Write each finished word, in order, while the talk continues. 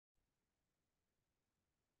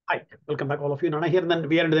Hi, welcome back all of you. Nana here, and then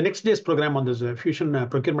we are in the next day's program on this Fusion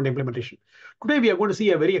procurement implementation. Today we are going to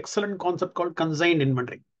see a very excellent concept called consigned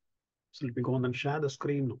inventory. So let me go on and share the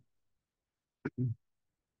screen now.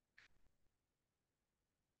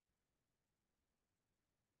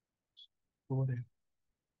 Over there.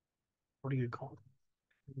 What do you call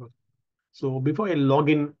it? So before I log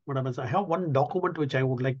in, what happens? I have one document which I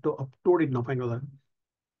would like to upload it now. I go there.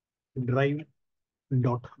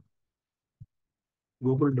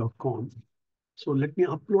 drive.google.com. So let me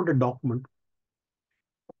upload a document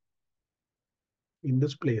in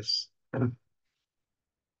this place.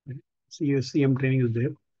 CM training is there.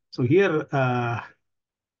 So here,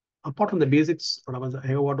 apart from the basics, what happens? I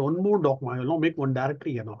have got one more document. I will now make one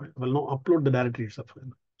directory here now. I will now upload the directory itself.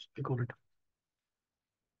 Click on it.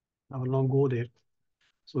 I will now go there.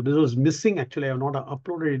 So this was missing actually. I have not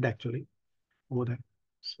uploaded it actually over there.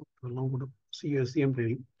 So I will now go to CM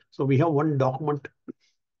training. So we have one document.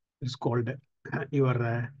 It's called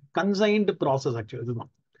your consigned process actually. This one.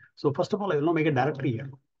 So first of all, I will now make a directory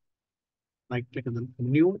here. Right click on the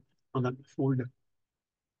new on that folder.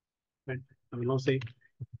 Right. I will now say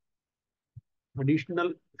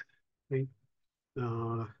additional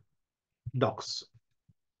docs,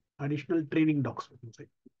 additional training docs.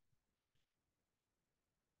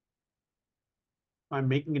 I'm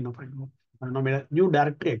making it now. I now made a new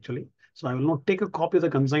directory actually. So I will now take a copy of the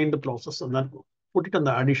consigned process and then put it on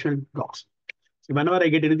the additional docs. So whenever I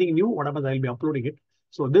get anything new, what happens, I will be uploading it.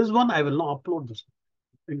 So this one, I will now upload this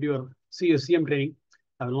into your CM training.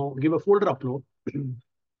 I will now give a folder upload. I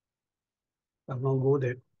will now go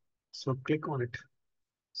there. So click on it.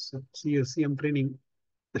 So CM training.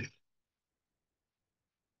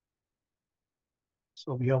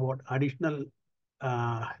 So we have what additional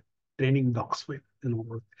training docs.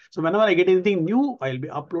 So whenever I get anything new, I'll be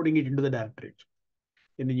uploading it into the directory.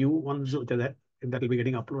 In the new ones that will be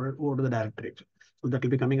getting uploaded over to the directory. So that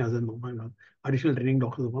will be coming as an additional training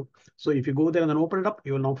document. So if you go there and then open it up,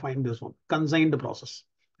 you will now find this one, consigned process.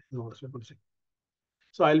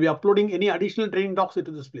 So I'll be uploading any additional training docs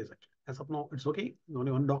into this place. Actually. As of now, it's okay.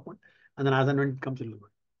 Only one document. And then as and when it comes in.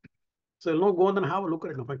 So you'll now go and have a look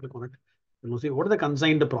at it. If I click on it, you'll see what is the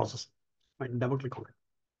consigned process. Right, double click on it.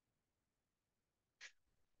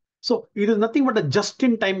 So it is nothing but a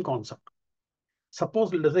just-in-time concept.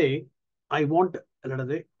 Suppose, let us say, I'm now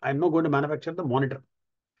going to manufacture the monitor.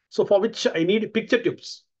 So for which I need picture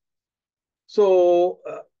tubes. So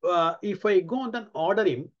if I go and then order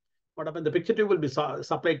him, what happens? The picture tube will be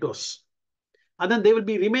supplied to us. And then they will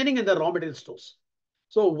be remaining in the raw material stores.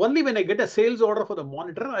 So only when I get a sales order for the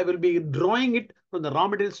monitor, I will be drawing it from the raw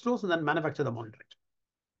material stores and then manufacture the monitor.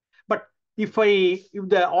 But if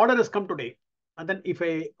the order has come today, and then if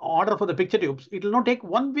I order for the picture tubes, it will not take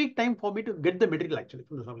 1 week time for me to get the material actually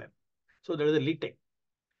from the supplier. So there is a lead time.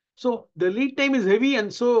 So the lead time is heavy,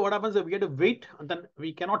 and so what happens is we get to wait, and then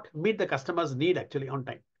we cannot meet the customer's need actually on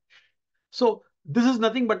time. So this is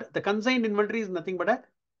nothing but the consigned inventory is nothing but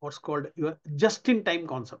what's called your just-in-time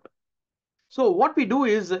concept. So what we do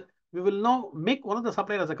is we will now make one of the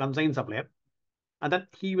supplier as a consigned supplier, and then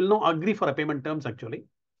he will now agree for a payment terms actually.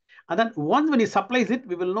 And then once when he supplies it,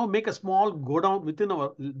 we will now make a small go down within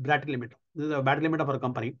our battery limit. This is a battery limit of our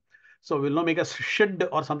company. So we'll now make a shed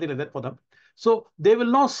or something like that for them. So they will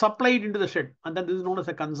now supply it into the shed. And then this is known as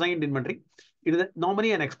a consigned inventory. It is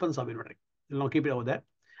normally an expense of inventory. We'll now keep it over there.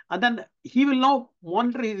 And then he will now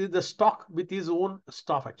monitor the stock with his own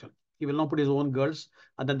staff actually. He will now put his own girls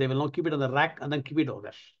and then they will now keep it on the rack and then keep it over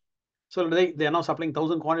there. So they are now supplying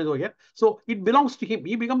 1,000 quantities over here. So it belongs to him.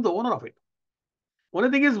 He becomes the owner of it. Only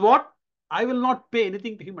thing is what? I will not pay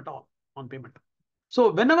anything to him at all on payment. So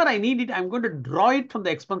whenever I need it, I'm going to draw it from the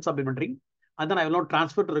expense of inventory, and then I will now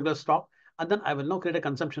transfer to regular stock, and then I will now create a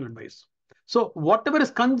consumption advice. So whatever is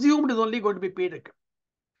consumed is only going to be paid.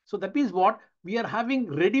 So that means what? We are having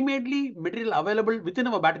ready-madely material available within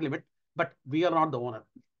our battery limit, but we are not the owner.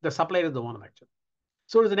 The supplier is the owner actually.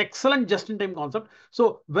 So it's an excellent just-in-time concept.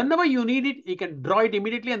 So whenever you need it, you can draw it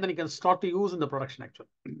immediately, and then you can start to use in the production actually.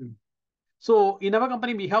 So in our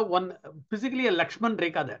company, we have one physically a Lakshman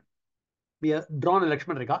Rekha there. We have drawn a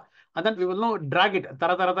Lakshman Rekha, and then we will now drag it, and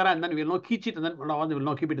then we will now key it, and then we will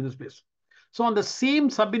now keep it in this place. So on the same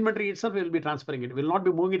sub-inventory itself, we will be transferring it. We will not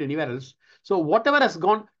be moving it anywhere else. So whatever has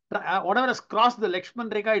gone, whatever has crossed the Lakshman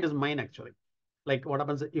Rekha, it is mine actually. Like what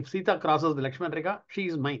happens if Sita crosses the Lakshman Rekha, she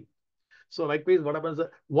is mine. So likewise, what happens,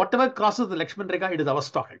 whatever crosses the Lakshman Rekha, it is our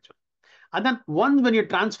stock actually. And then once when you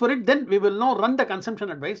transfer it, then we will now run the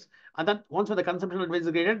consumption advice. And then once when the consumption advice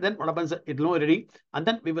is created, then what happens, it will now ready. And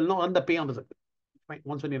then we will now run the pay on the circuit. Fine.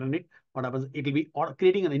 Once when you run it, what happens, it will be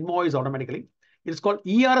creating an invoice automatically. It's called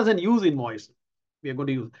ERS and use invoice. We are going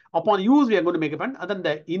to use. Upon use, we are going to make a payment, and then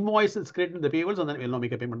the invoice is created in the payables, and then we'll now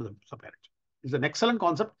make a payment to the supplier. It's an excellent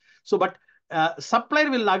concept. So, but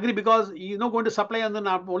supplier will agree because you're not going to supply, and then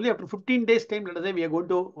only after 15 days time, let us say we are going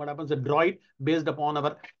to, what happens, draw it based upon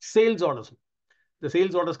our sales orders. The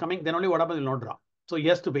sales orders coming, then only what happens, will not draw. So he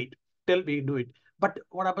has to wait till we do it. But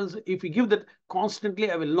what happens if we give that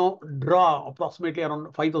constantly? I will now draw approximately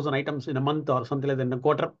around 5,000 items in a month or something like that in a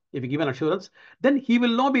quarter. If you give an assurance, then he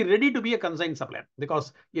will now be ready to be a consigned supplier,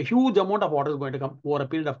 because a huge amount of orders is going to come over a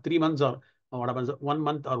period of 3 months, or what happens, 1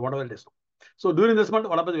 month, or whatever it is. So during this month,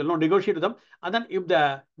 what happens, we'll now negotiate with them. And then if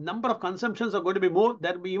the number of consumptions are going to be more,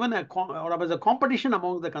 there will be even a competition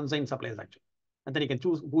among the consigned suppliers actually. And then you can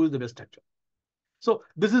choose who is the best actually. So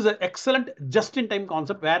this is an excellent just-in-time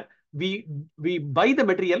concept where we buy the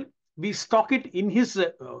material, we stock it in his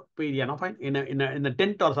area, no, fine, in a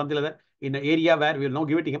tent or something like that, in an area where we will now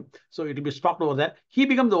give it to him. So it will be stocked over there. He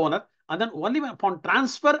becomes the owner, and then only upon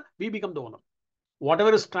transfer we become the owner.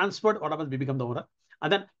 Whatever is transferred, what happens, we become the owner,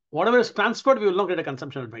 and then whatever is transferred, we will not get a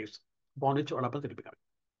consumption advice, upon which what happens, it will become.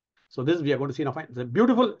 So this we are going to see now. Fine, it's a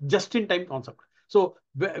beautiful just-in-time concept. So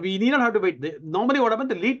we need not have to wait. Normally, what happens,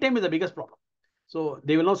 the lead time is the biggest problem. So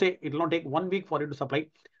they will now say it will not take 1 week for you to supply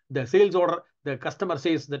the sales order. The customer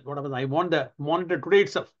says that what happens, I want the monitor today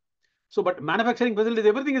itself. So, but manufacturing facilities,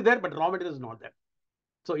 everything is there, but raw material is not there.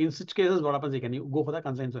 So in such cases, what happens, you can go for the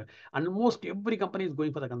consigned. And almost every company is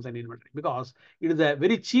going for the consigned inventory, because it is a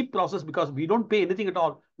very cheap process, because we don't pay anything at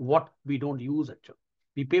all what we don't use actually.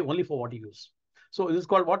 We pay only for what you use. So this is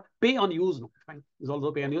called what? Pay on use. No, fine. This is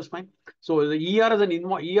also pay on use. Fine. So the ER as an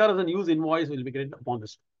invoice, ER as an use invoice will be created upon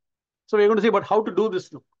this. So we're going to see about how to do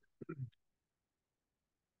this now.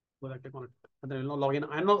 So I click on it, and then we'll now log in.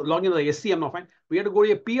 I'm not logging in the SCM now. Fine. We have to go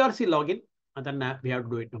to a PRC login, and then we have to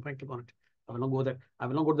do it now. Fine. Click on it. I will not go there. I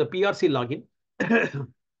will not go to the PRC login.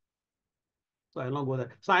 So I will not go there.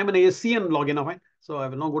 So I'm in a SCM login now. Fine. So I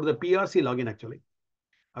will not go to the PRC login actually.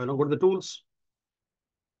 I will not go to the tools.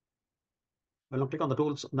 I will not click on the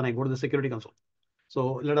tools. Then I go to the security console.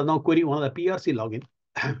 So let us now query one of the PRC login.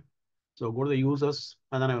 So go to the users,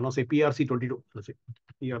 and then I will now say PRC22. Let's say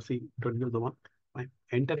PRC22 is the one. Fine.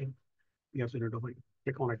 Enter in PRC22.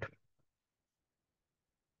 Click on it.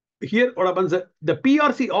 Here, what happens? The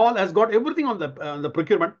PRC all has got everything on the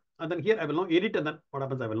procurement, and then here I will now edit, and then what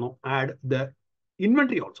happens? I will now add the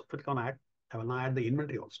inventory also. Click on add. I will now add the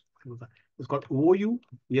inventory also. It's called OU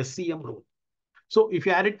SCM role. So if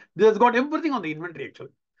you add it, this has got everything on the inventory actually.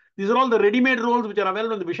 These are all the ready-made roles which are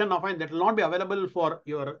available in the Vision now. Fine, that will not be available for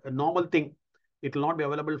your normal thing. It will not be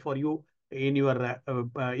available for you in your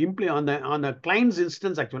on the client's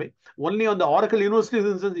instance actually. Only on the Oracle University's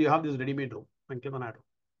instance you have this ready-made role. And click on add.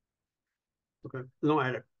 Okay, no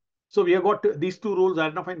added. So we have got these two roles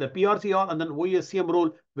identified. The PRCR and then OESCM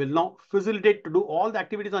role will now facilitate to do all the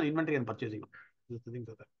activities on inventory and purchasing. These things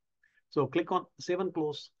are there. So click on save and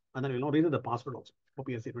close, and then we'll now reset the password also for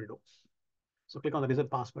PRC22. So click on the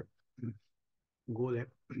reset password. Go there.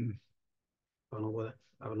 I will not go there.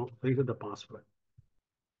 I will not reset the password.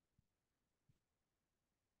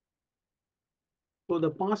 So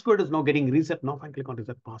the password is now getting reset. Now if I click on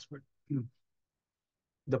reset password,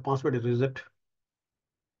 the password is reset.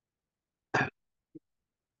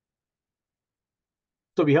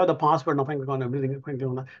 So we have the password. Now, click on everything.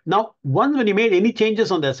 Now, once when you made any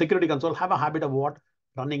changes on the security console, have a habit of what?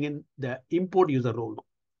 Running in the import user role.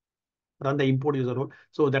 Run the import user role.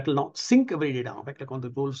 So that will now sync every data. Now, click on the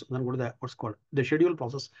rules, then go to the what's called the schedule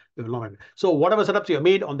process. We will now run. So whatever setups you have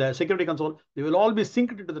made on the security console, they will all be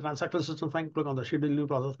synced into the transactional system. Fine. Click on the schedule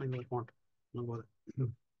process. Fine. Now go there.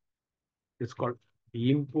 It's called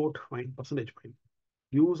import. Fine. Percentage. Fine.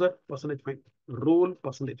 User percentage. Fine. Role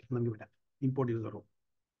percentage. Then give it that. Import user role.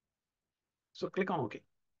 So click on OK.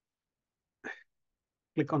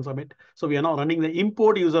 Click on submit. So we are now running the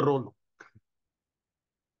import user role.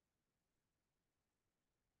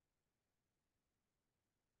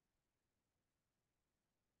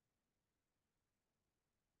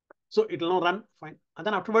 So it will now run fine. And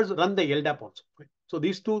then afterwards run the LDAP also. Fine. So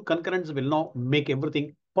these two concurrents will now make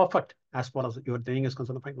everything perfect as far as your training is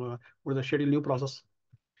concerned. Fine. Go to the schedule new process.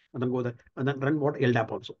 And then go there. And then run what?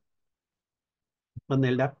 LDAP also. Run the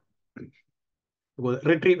LDAP. Go there.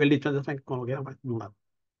 Retrieve LD. Fine. Okay. Fine.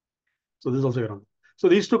 So this is also your own. So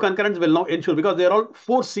these two concurrents will now ensure, because they are all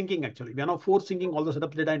force syncing actually. We are now force syncing all the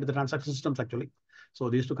setup data into the transaction systems actually. So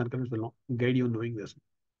these two concurrents will now guide you in doing this.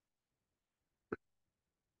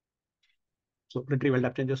 So retrieve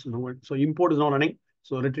LDAP changes. So import is now running.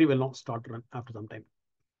 So retrieve will now start to run after some time.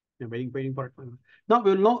 You're waiting for it. Now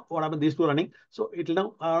we will know what happens. These two running. So it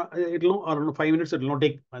will now around 5 minutes. It will not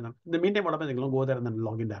take. In the meantime, what happens? It will go there and then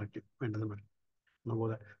log in directly. Now go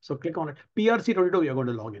there. So click on it. PRC22, you're going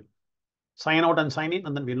to log in. Sign out and sign in,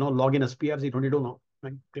 and then we'll now log in as PRC22 now.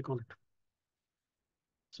 Right? Click on it.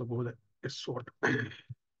 So go there. It's what?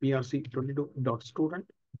 PRC22.student,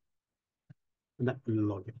 and then we'll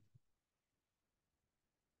log in.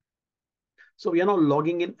 So we are now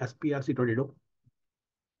logging in as PRC22.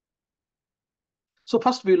 So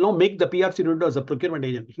first we will now make the PRC22 as a procurement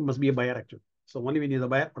agent. He must be a buyer actually. So only we need a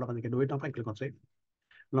buyer. Whatever you can do it now. Fine. Click on save.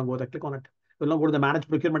 We'll now go there. Click on it. We'll now go to the manage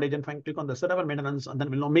procurement agent. Fine. Click on the setup and maintenance, and then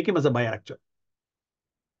we'll now make him as a buyer actually.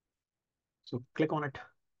 So click on it,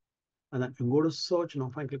 and then you go to search.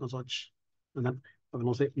 Now fine. Click on search, and then I will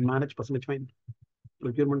now say manage percentage fine,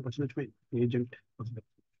 procurement percentage fine, agent percentage.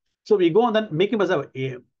 So we go and then make him as a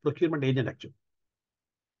procurement agent actually.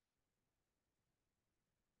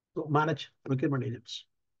 So manage procurement agents.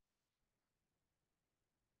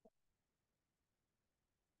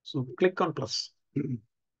 So click on plus.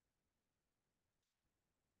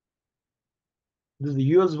 This is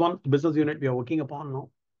the US1 business unit we are working upon now.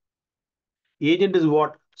 Agent is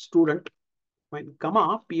what? Student, fine,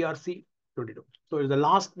 comma, PRC22. So it's the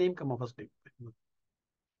last name, comma, first name.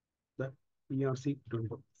 The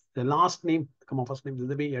PRC22. The last name, comma, first name. This is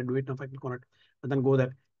the way you do it now. If I click on it, and then go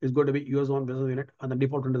there. It's going to be US1 business unit, and the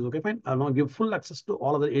default one is okay, fine. I'll now give full access to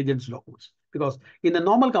all of the agents' documents, because in the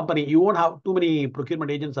normal company, you won't have too many procurement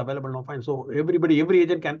agents available now, fine. So every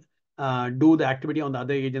agent can do the activity on the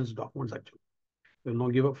other agents' documents actually. We'll now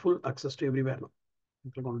give a full access to everywhere now.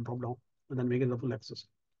 Click on drop down and then make it the full access.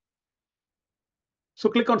 So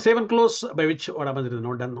click on save and close, by which what happens, it is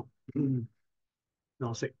not done now.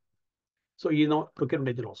 Now save. So you know procurement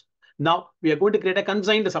agent also. Now we are going to create a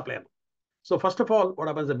consigned supplier. So first of all, what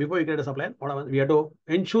happens is before you create a supplier, what happens, we have to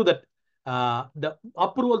ensure that the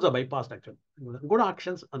approvals are bypassed actually. Go to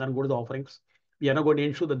actions and then go to the offerings. We are now going to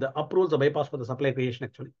ensure that the approvals are bypassed for the supplier creation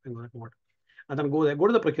actually. And then go there, go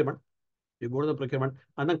to the procurement. You go to the procurement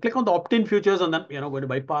and then click on the opt-in features, and then we are now going to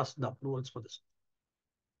bypass the approvals for this.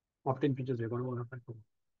 Opt-in features, you're going to go to.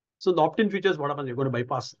 So the opt-in features, what happens, you're going to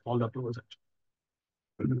bypass all the approvals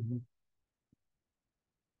actually.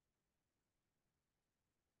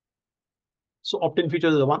 So opt-in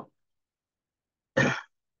features is the one.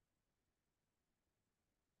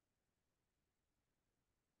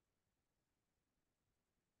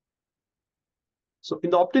 So in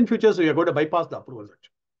the opt-in features, we are going to bypass the approvals actually.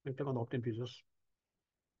 And click on the opt-in features.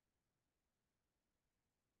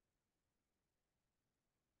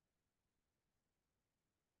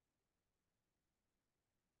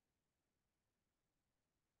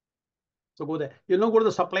 So go there. You'll now go to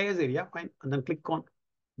the suppliers area, fine, and then click on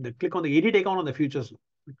the edit icon on the features.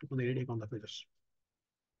 Click on the edit icon on the features.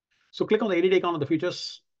 So click on the edit icon on the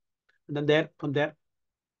features, and then from there,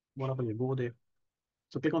 what happens? You go there.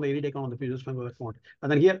 So click on the edit icon on the features,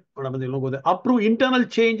 and then here, what happens? You'll go there. Approve internal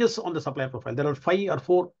changes on the supplier profile. There are 5 or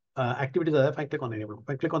 4 activities there. Fine, click on the enable.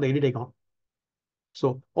 Fine, click on the edit icon.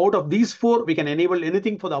 So out of these 4, we can enable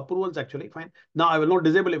anything for the approvals actually. Fine. Now I will not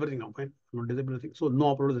disable everything now. Fine. I will not disable everything. So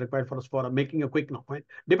no approval is required for us for making a quick now. Fine.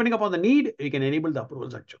 Depending upon the need, we can enable the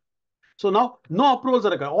approvals actually. So now no approvals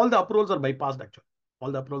are required. All the approvals are bypassed actually.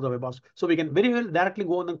 All the approvals are bypassed. So we can very well directly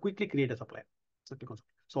go on and quickly create a supplier.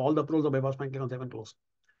 So all the approvals are bypassed. Fine. Click on save and close.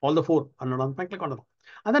 All the 4 are not on. Fine. Click on them.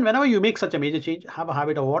 And then whenever you make such a major change, have a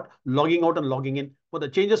habit of what? Logging out and logging in for the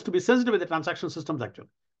changes to be sensitive with the transaction systems actually.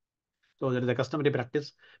 So there is a customary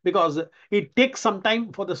practice, because it takes some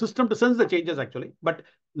time for the system to sense the changes actually. But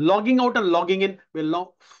logging out and logging in will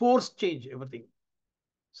now force change everything.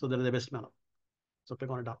 So there is the best manner. So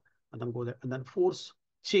click on it up and then go there and then force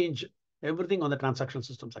change everything on the transaction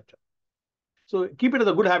system sector. So keep it as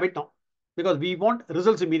a good habit now, because we want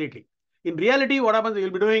results immediately. In reality, what happens,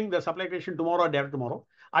 you'll be doing the supply creation tomorrow or day after tomorrow.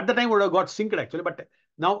 At the time, would have got synced actually, but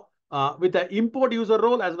now with the import user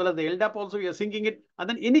role as well as the LDAP also, we are syncing it. And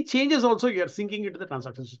then any changes also, you are syncing it to the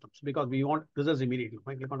transaction systems, because we want results immediately.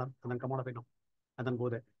 Fine, click on it and then come out of it now. And then go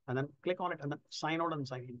there and then click on it and then sign out and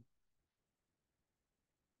sign in.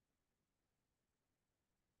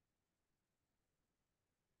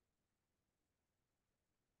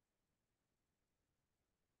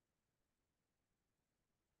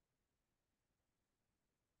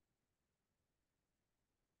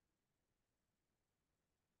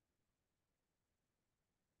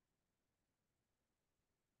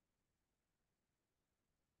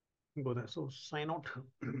 Go there. So sign out.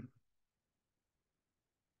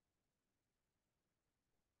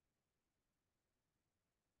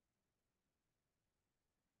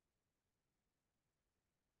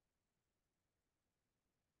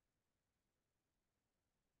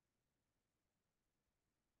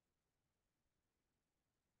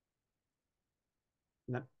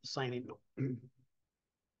 Then sign in now.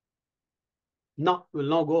 Now we'll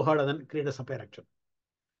now go ahead and then create a supplier action.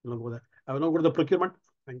 We'll now go there. I will now go to the procurement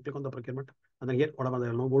and click on the procurement. And then here, whatever, I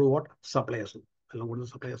will now go to what? Suppliers. I will now go to the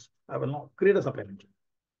suppliers. I will now create a supplier action.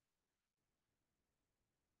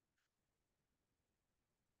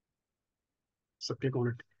 So click on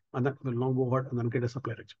it. And then we'll now go ahead and then create a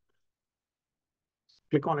supplier action.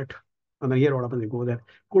 Click on it. And then here, what happens? You go there.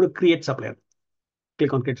 Go to create supplier.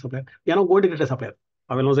 Click on create supplier. You are now going to create a supplier.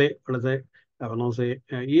 I will now say, let's say, I will now say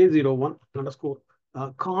A01 underscore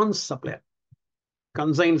cons supplier,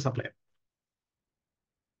 consigned supplier.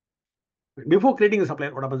 Before creating the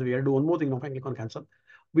supplier, what happens? We have to do one more thing. Now, if I click on cancel,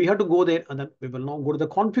 we have to go there and then we will now go to the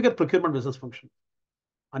configure procurement business function.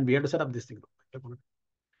 And we have to set up this thing.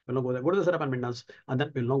 We'll now go there, go to the setup and maintenance, and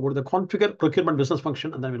then we'll now go to the configure procurement business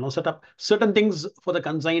function, and then we'll now set up certain things for the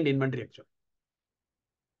consigned inventory actually.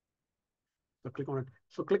 So click on it.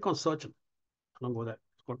 So click on search. And now go there.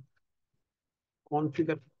 It's called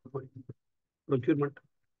configure procurement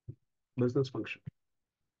business function.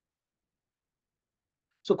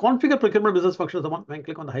 So configure procurement business function is the one. When I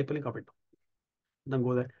click on the hyperlink of it, then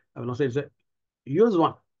go there. I will now say it's a here's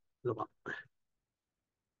one. The one.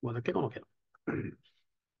 Well, I click on OK.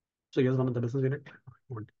 So here's one of the business unit.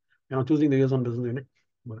 Choosing the here's one business unit.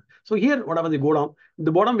 So here, whatever you go down,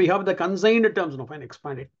 the bottom we have the consigned terms. Now, fine,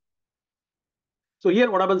 expand it. So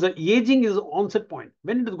here, what happens? The aging is onset point.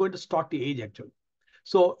 When it is going to start the age actually.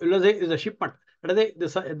 So let's say is a shipment. Let's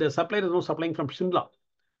say the supplier is now supplying from Simla.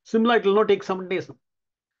 Simla, it will not take some days.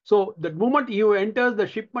 So the moment you enter the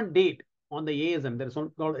shipment date on the ASM, there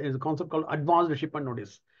is a concept called advanced shipment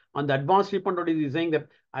notice. On the advanced shipment notice, is saying that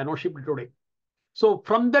I not shipped today. So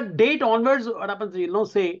from the date onwards, what happens? You'll now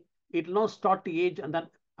say it will now start the age, and then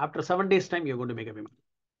after 7 days time, you're going to make a payment.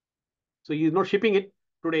 So you're not shipping it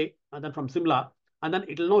today, and then from Simla, and then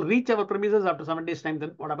it will now reach our premises after 7 days time.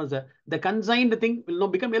 Then what happens? The consigned thing will now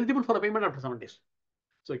become eligible for a payment after 7 days.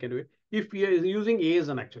 So you can do it. If we are using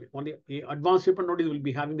ASN actually, only advanced shipment notice will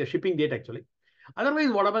be having the shipping date actually.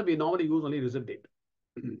 Otherwise, what happens? We normally use only receipt date.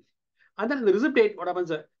 And then in the receipt date, what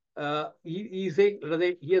happens? He say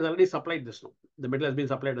he has already supplied this now. The metal has been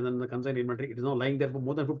supplied, and then the consigned inventory, it is now lying there for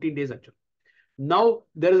more than 15 days actually. Now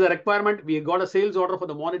there is a requirement. We got a sales order for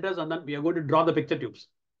the monitors, and then we are going to draw the picture tubes.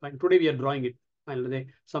 Fine. Today we are drawing it. Fine.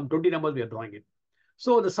 Some 20 numbers we are drawing it.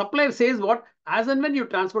 So the supplier says what? As and when you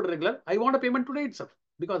transfer to regular, I want a payment today itself,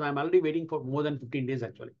 because I'm already waiting for more than 15 days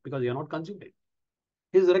actually, because you are not consumed it.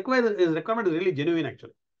 His requirement is really genuine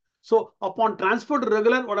actually. So upon transfer to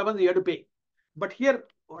regular, what happens? You have to pay. But here,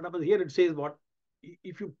 what happens? Here it says what?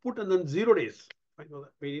 If you put and then 0 days,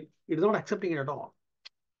 it is not accepting it at all.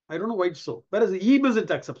 I don't know why it's so. Whereas the e-biz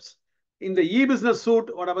it accepts. In the e-business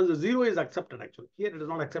suite, what happens? The 0 is accepted actually. Here it is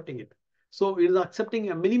not accepting it. So it is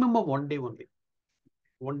accepting a minimum of 1 day only.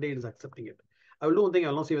 1 day it is accepting it. I will do one thing. I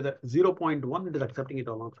will not see whether 0.1 it is accepting it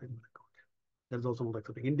or not. That's also not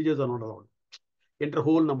accepting. Integers are not allowed. Enter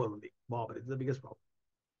whole number only. Wow, it's the biggest problem.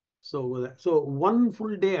 So 1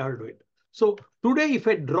 full day I will do it. So today, if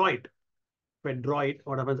I draw it,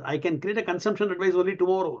 what happens? I can create a consumption advice only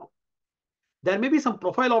tomorrow. There may be some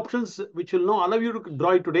profile options which will not allow you to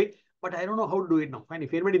draw it today, but I don't know how to do it now. Fine.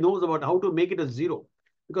 If anybody knows about how to make it a 0,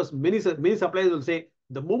 because many suppliers will say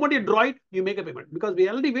the moment you draw it, you make a payment, because we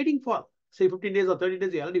are already waiting for say 15 days or 30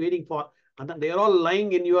 days. We are already waiting for, and then they are all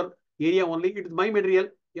lying in your area only. It is my material.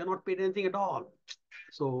 You are not paid anything at all.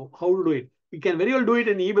 So how to do it? We can very well do it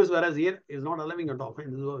in eBiz, whereas here is not allowing at all.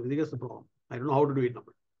 Fine. This is the problem. I don't know how to do it now.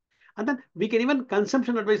 And then we can even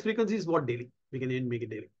consumption advice frequency is what daily. We can even make it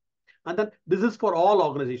daily. And then this is for all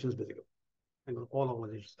organizations basically. All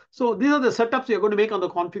organizations. So these are the setups you're going to make on the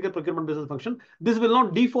configure procurement business function. This will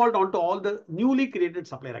not default onto all the newly created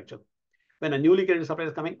supplier actually. When a newly created supplier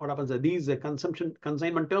is coming, what happens? These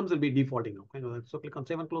consignment terms will be defaulting now. So click on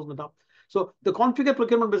save and close the top. So the configure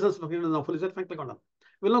procurement business function is now fully set. Click on that.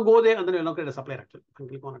 We'll now go there and then we'll now create a supplier actually.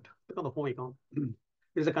 Click on it. Click on the home icon.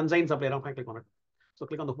 It's a consigned supplier. Click on it. So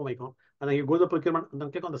click on the home icon and then you go to the procurement and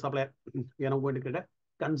then click on the supplier. We are now going to create a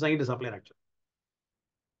consigned supplier actually.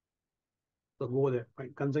 So go there.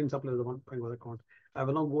 Fine. Consigned supplier is the one. Fine, go the account. I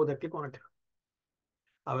will now go there. Click on it.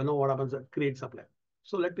 I will know what happens. Create supplier.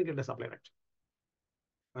 So let me get a supplier actually.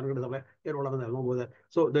 I'm going to supply here. What happens? I will not go there.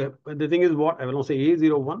 So the thing is what I will now say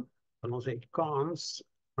A01. I will now say cons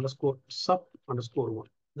underscore sub underscore 1.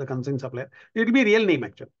 The consigned supplier. It will be real name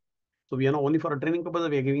actually. So we are now only for a training purpose.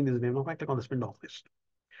 We are giving this name. Now I click on the spin off list.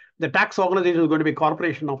 The tax organization is going to be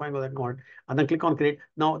corporation. Now I go that card and then click on create.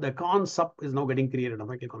 Now the cons sub is now getting created. Now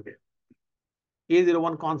I click on create.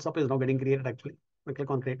 A01 cons sub is now getting created actually. I click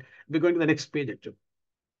on create. We're going to the next page actually.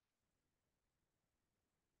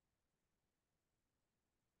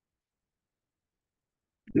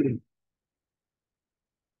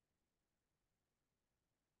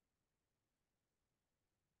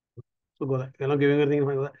 So go there. You're not giving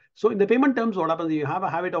everything. So in the payment terms, what happens? You have a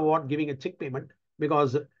habit of what giving a check payment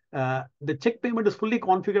because the check payment is fully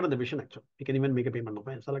configured on the vision actually. You can even make a payment.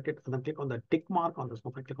 Okay, select it and then click on the tick mark on this.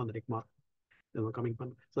 Okay, click on the tick mark. Coming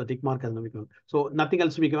from so the tick mark has now become. So nothing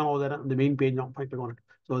else to be given over there on the main page now. Fine, click on it.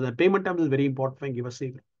 So the payment terms is very important. Fine, give us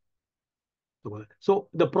save. So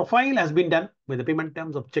the profile has been done with the payment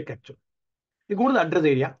terms of check actually. You go to the address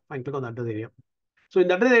area. Fine, click on the address area. So in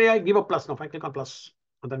the address area, give a plus now. Fine, click on plus.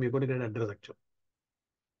 And then we're going to create address actually.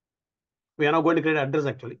 We are now going to create address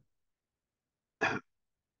actually.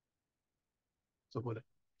 So go there.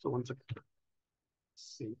 So one second.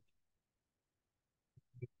 See.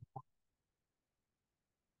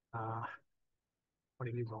 What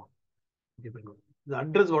do you wrong? The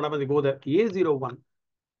address, whatever they go there, A01.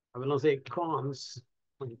 I will now say cons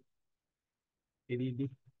ADD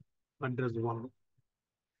address 1.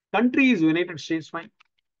 Country is United States, fine.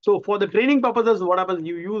 So for the training purposes, what happens?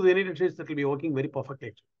 You use United States, that will be working very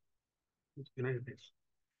perfectly. United States.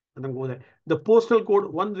 And then go there. The postal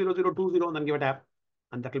code 10020, and then give a tab.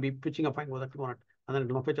 And that will be pitching a fine, go that on it. And then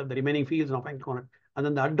it will fetch up the remaining fields, now fine on it. And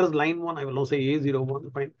then the address line 1, I will now say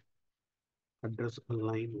A01, fine. Address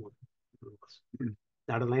line 1.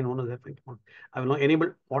 The address line 1 is there, fine. I will now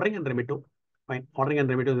enable ordering and remit to. Fine. Ordering and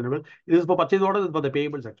remit is enabled. This is for purchase orders, this is for the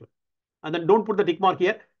payables actually. And then don't put the tick mark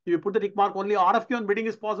here. If you put the tick mark, only RFQ and bidding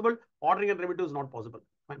is possible. Ordering and remit is not possible.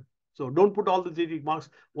 Fine. So don't put all the three tick marks.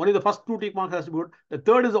 Only the first 2 tick marks has to be good. The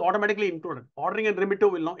third is automatically included. Ordering and remit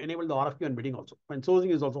will now enable the RFQ and bidding also. Fine.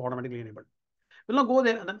 Sourcing is also automatically enabled. We'll now go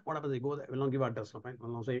there and then what happens? They go there. We'll now give address now. Fine.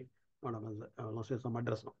 We'll now say what happens? We'll now say some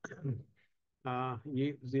address now.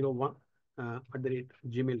 A01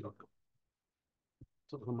 @gmail.com.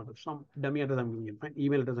 So some dummy address I'm giving it. Fine.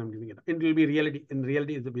 Email address I'm giving it. It will be reality. In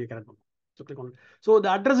reality, it will be a correct one. So click on it. So the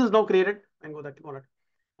address is now created and go there, click on it.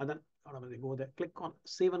 And then go there, click on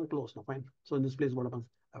save and close. Now fine. So in this place, what happens?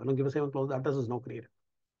 I will now give a save and close. The address is now created.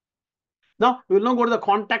 Now we will now go to the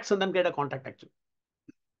contacts and then create a contact actually.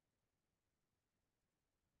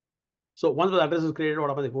 So once the address is created, what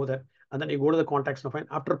happens? You go there and then you go to the contacts. Now fine.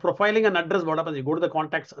 After profiling an address, what happens? You go to the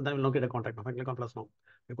contacts and then we'll now get a contact. Now fine. Click on plus now.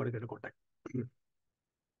 You're going to get a contact.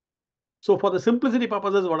 So for the simplicity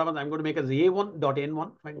purposes, what happens? I'm going to make as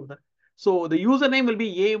A1.N1. Fine with that. So the username will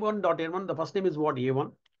be A1.N1. The first name is what?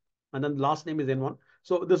 A1. And then the last name is N1.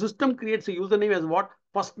 So the system creates a username as what?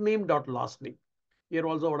 First name dot last name. Here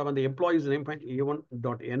also, what happens? The employee's name, find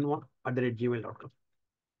A1.N1 @gmail.com.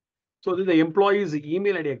 So this is the employee's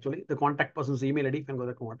email ID actually, the contact person's email ID. Can go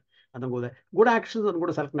there, and then go there. Go to actions and go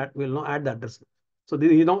to select that. We'll now add the address. So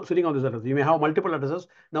this is now sitting on this address. You may have multiple addresses.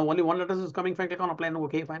 Now only one address is coming. Fine, click on apply.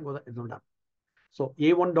 Okay, fine, go there. It's not done. So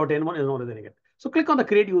A1.N1 is not there yet. So click on the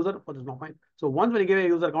create user for this now fine. So once when you give a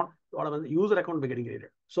user account, what happens? User account will be getting created.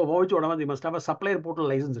 So for which what happens? You must have a supplier portal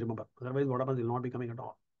license, remember. Otherwise, what happens? It will not be coming at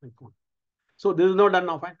all. So this is not done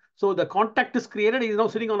now, fine. So the contact is created. He is now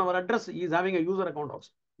sitting on our address. He is having a user account also.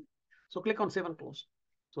 So click on save and close.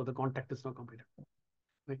 So the contact is now completed.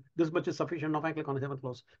 Right. This much is sufficient. Now I click on save and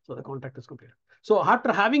close. So the contact is completed. So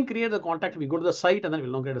after having created the contact, we go to the site and then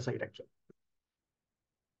we'll now create a site actually.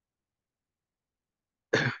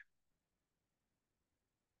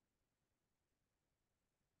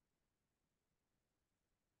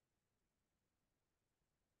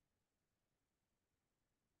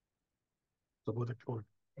 So go there,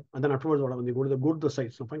 and then afterwards, what happens? You go to the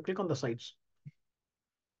sites. So fine, click on the sites.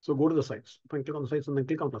 So go to the sites. Fine, click on the sites and then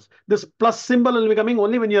click on plus. This plus symbol will be coming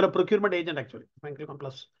only when you're a procurement agent actually. Fine, click on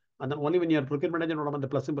plus. And then only when you're a procurement agent, what happens? The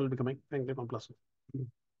plus symbol will be coming. Fine, click on plus.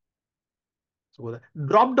 So go there.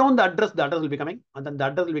 Drop down the address will be coming. And then the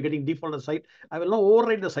address will be getting default as site. I will now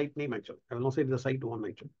override the site name actually. I will now say the site 1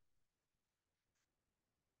 actually.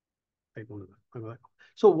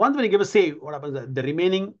 So once when you give a save, what happens? The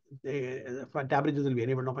remaining tab bridges will be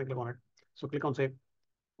enabled. Now I click on it. So click on save.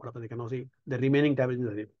 What happens? You can now see the remaining tab bridges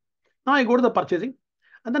are enabled. Now I go to the purchasing.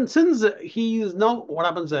 And then since he is now, what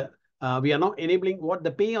happens? We are now enabling what?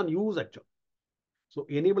 The pay on use actually. So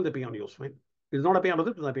enable the pay on use. Fine. It's not a pay on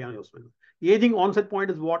receipt, it's a pay on use. Fine. Aging onset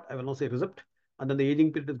point is what? I will now say receipt. And then the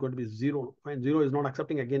aging period is going to be 0. Fine. 0 is not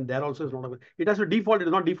accepting again. There also is not. It has to default. It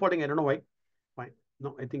is not defaulting. I don't know why. Fine.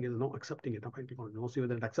 No, I think it is not accepting it. Fine. No, see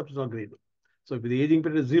whether it accepts or not grade. So if the aging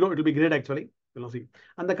period is 0, it will be grade actually. We'll see.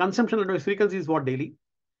 And the consumption advice frequency is what? Daily.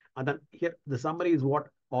 And then here the summary is what?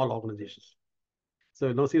 All organizations. So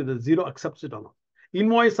we'll now see whether 0 accepts it or not.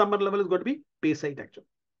 Invoice summary level is going to be pay site actually.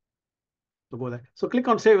 So go there. So click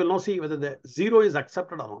on save. We'll now see whether the 0 is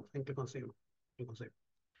accepted or not. And click on save. Click on save.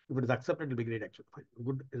 If it is accepted, it will be great actually. Fine.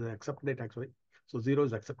 Good is accepted it actually. So 0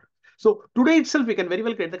 is accepted. So today itself, we can very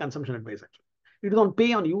well create the consumption advice actually. It is on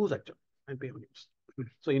pay on use actually. And pay on use.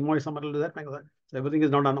 So invoice summary will do that. So everything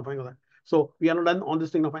is not done. So we are not done on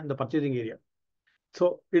this thing. The purchasing area.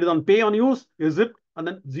 So it is on pay on use, is it, and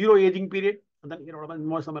then zero aging period, and then here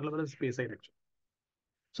invoice summary level is pay side actually.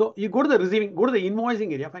 So you go to the receiving, go to the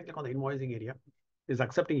invoicing area. If I click on the invoicing area, it is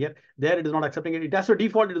accepting here. There it is not accepting it. It has to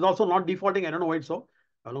default. It is also not defaulting. I don't know why it's so.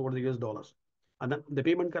 I don't go to the US dollars. And then the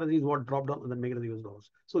payment currency is what drop down and then make it the US dollars.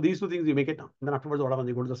 So these two things you make it now. And then afterwards, what happens?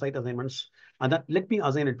 You go to the site assignments and then let me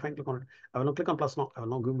assign it. Fine, click on it. I will now click on plus now. I will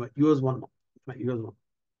now give my US one now. My US one.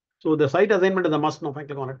 So the site assignment is a must now. Fine,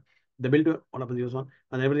 click on it. The bill to what happens? US one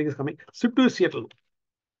and everything is coming. Ship to Seattle.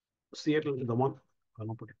 Seattle is the one. I will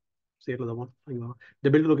not put it. Seattle is the one. The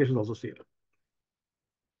bill location is also Seattle.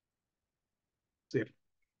 Seattle.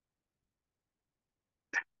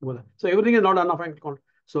 So everything is not done of account.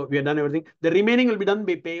 So we have done everything. The remaining will be done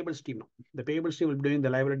by payables team now. The payables team will be doing the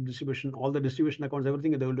liability distribution, all the distribution accounts,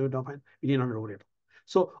 everything they will do it now. Fine. We need not over it.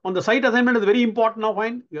 So on the site assignment is very important now.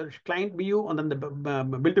 Fine. Your client BU and then the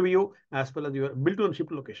bill to BU as well as your bill to and ship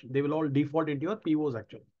location. They will all default into your POs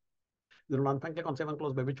actually. You know, click on 7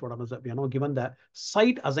 close by which what happens. We are now given the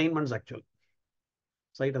site assignments actually.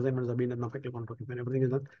 Site assignments have been done. Click on everything is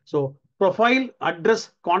done. So profile,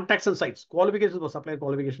 address, contacts, and sites. Qualifications for supplier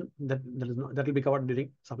qualification that will be covered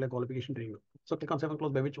during supplier qualification training. So click on 7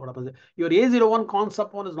 close by which what happens. Your A01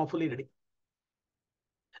 concept one is now fully ready.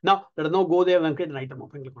 Now let us now go there and create an item.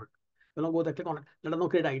 Click on it. We'll now go there, click on it. Let us now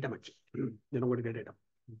create an item actually. You're not going to create item.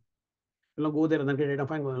 We'll now go there and then create item.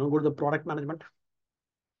 Fine. We'll now go to the product management.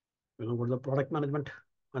 We'll now go to the product management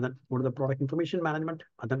and then go to the product information management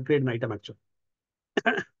and then create an item actually.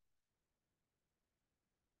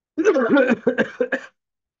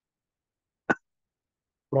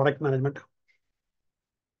 Product management.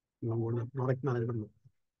 Product management.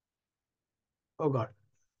 Oh God,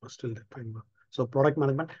 still fine. So product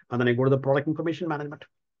management, and then I go to the product information management,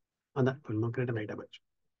 and then we'll now create an item actually.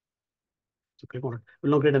 So click on it.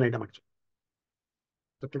 We'll now create an item actually.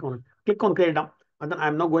 So click on it. Click on create item, and then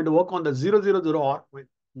I'm now going to work on the 000R.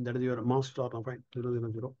 That is your master now. Fine.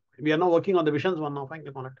 000. We are now working on the visions one now. Fine.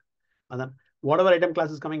 Click on it, and then whatever item class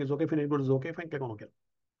is coming is okay. If it is okay, fine. Click on OK.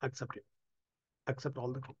 Accept it. Accept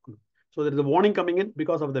all the. So there is a warning coming in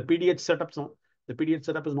because of the PDH setup. So the PDH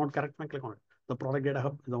setup is not correct. Fine. Click on it. The product data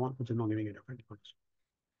hub is the one which is not giving it. Fine.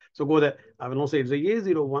 So go there. I will now say it's a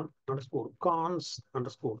A01 underscore cons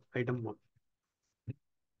underscore item 1. This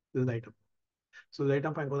is the item. So the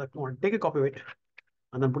item fine, go that one. Take a copy of it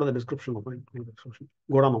and then put in the description.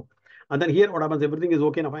 Go down now. And then here what happens, everything is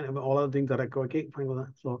okay now. Fine. All other things are okay. Fine with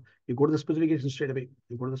that. So you go to the specifications straight away.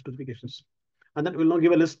 You go to the specifications. And then we'll now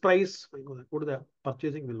give a list price. Go to the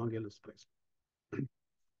purchasing, we'll now give a list price.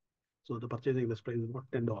 So the purchasing list price is about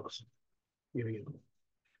 $10. Giving it.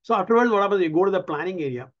 So afterwards, what happens? You go to the planning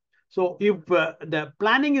area. So if the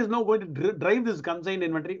planning is now going to drive this consigned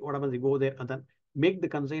inventory, what happens? You go there and then make the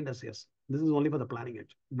consigned as yes. This is only for the planning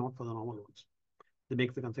edge, not for the normal ones. They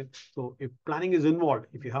make the consigned. So if planning is involved,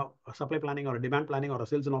 if you have a supply planning or a demand planning or a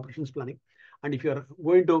sales and operations planning, and if you are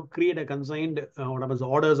going to create a consigned, what happens,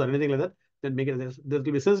 orders or anything like that, then make it this. There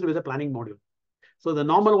will be sensitive with a planning module. So the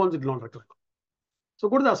normal ones it will not require. So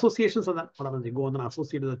go to the associations and then what happens? You go and then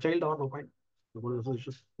associate with the child or no point. Go to the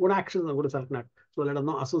associations. Go to actions and go to self-net. So let us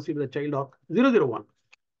now associate with the child or 001.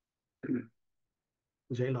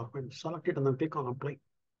 Child or select it and then click on apply.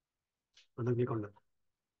 And then click on that.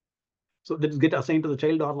 So that is get assigned to the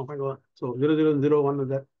child or no. So 0001 is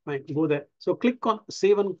that. Fine, go there. So click on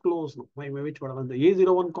save and close. No. Which one? The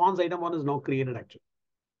A01 cons item 1 is now created actually.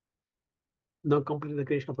 Now complete the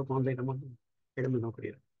creation of the cons item 1. Item is now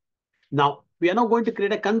created. Now we are now going to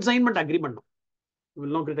create a consignment agreement. Now. We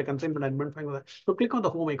will now create a consignment agreement. Fine with that. So click on the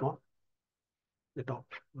home icon. The top.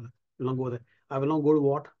 We'll now go there. I will now go to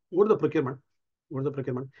what? Go to the procurement. Go to the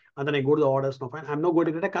procurement. And then I go to the orders. Now fine. I'm now going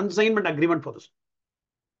to create a consignment agreement for this.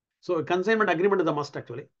 So a consignment agreement is a must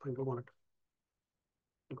actually. Fine, click on it.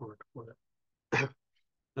 Click on it. Go there.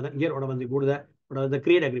 And then here what happens? You go to the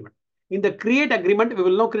create agreement. In the create agreement, we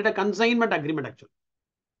will now create a consignment agreement actually.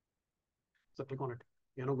 So click on it.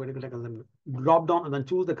 You're now going to create a consignment. Drop down and then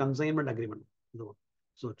choose the consignment agreement.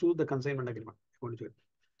 So choose the consignment agreement.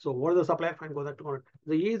 So what is the supplier? Fine, go there. Click on it.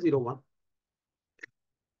 The A01.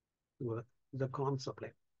 The con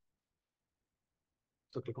supply.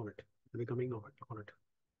 So click on it. It'll be coming now. Click on it.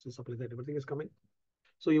 So supply that everything is coming.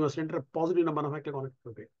 So you must enter a positive number. Now click on it.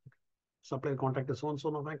 Okay. Supplier contact is so and so.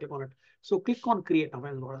 Now click on it. So click on create. Now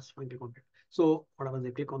click on it. So what happens?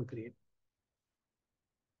 You click on create.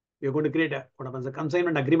 You're going to create a what happens? A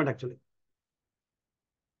consignment agreement actually.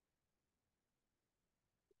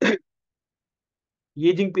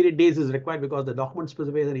 Aging period days is required because the document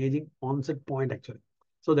specifies an aging onset point actually.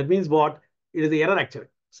 So that means what? It is the error actually.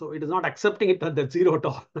 So it is not accepting it at the zero at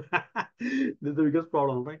all. This is the biggest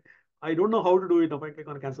problem, right? I don't know how to do it. If I click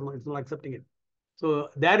on cancel, it's not accepting it. So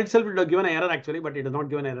there itself it will give an error actually, but it does not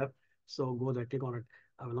give an error. So go there, click on it.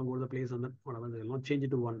 I will not go to the place and then whatever, I will not change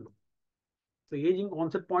it to 1. So aging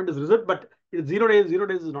onset point is reset, but it is 0 days. 0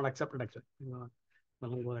 days is not accepted actually. I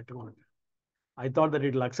will go there, click on it. I thought that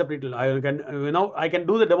it will accept it. I can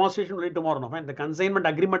do the demonstration only tomorrow. No, fine. The consignment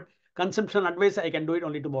agreement, consumption advice, I can do it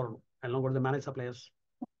only tomorrow. I'll now go to the manage suppliers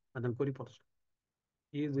and then query post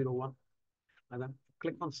E01 and then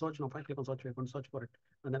click on search. Now, fine. Click on search. We're going to search for it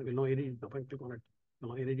and then we'll now edit it. Now, fine. Click on it.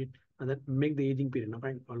 We'll now edit it and then make the aging period. Now,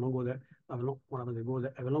 fine. I'll now go there. I will now whatever they go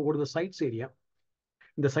there. I will now go to the sites area.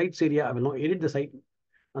 In the sites area, I will now edit the site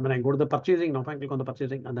and then I go to the purchasing. Now, fine. Click on the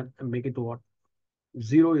purchasing and then make it to what?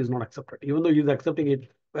 0 is not accepted, even though he's accepting it.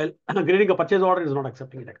 Well, creating a purchase order is not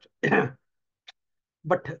accepting it actually.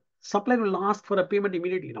 But supplier will ask for a payment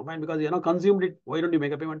immediately now, fine, because consumed it. Why don't you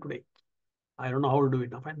make a payment today? I don't know how to do it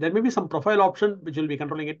now. Fine. There may be some profile option which will be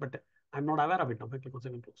controlling it, but I'm not aware of it now. Fine. Click on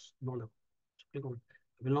second close. No, click on it.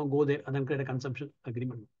 I will now go there and then create a consumption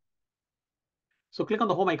agreement. So click on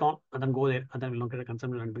the home icon and then go there and then we'll now create a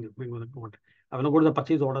consumption agreement. I will now go to the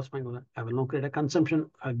purchase orders. Fine. I will now create a consumption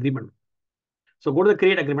agreement. So go to the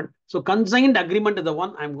create agreement. So consigned agreement is the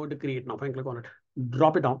one I'm going to create now. Fine, click on it.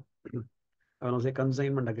 Drop it down. I will say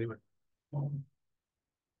consignment agreement.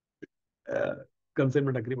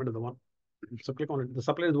 Consignment agreement is the one. So click on it. The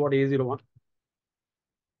supply is what A01.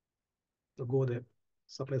 So go there.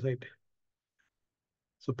 Supply site.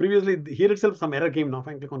 So previously here itself some error came. Now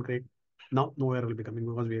fine, click on create. Now no error will be coming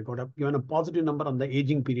because we have got given a positive number on the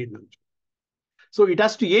aging period now. So it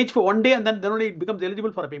has to age for 1 day and then only it becomes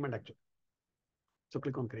eligible for a payment actually. So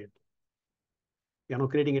click on create. You are now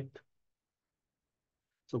creating it.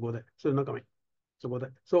 So go there. So it's not coming. So go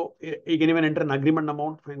there. So you can even enter an agreement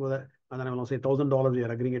amount. Fine, go there. And then I will say $1,000 we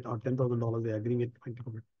are agreeing it or $10,000 we are agreeing it. Fine, click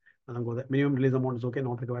on it. And then go there. Minimum release amount is okay,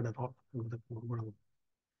 not required at all. Go down.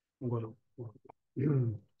 Go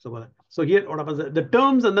down. So go there. So here what happens? The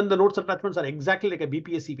terms and then the notes attachments are exactly like a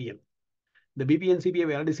BPA CPM. The BPA and CPA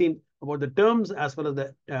we already seen about the terms as well as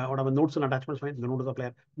the whatever notes and attachments. Fine, the note of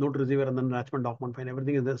supplier, note receiver, and then the attachment document. Fine,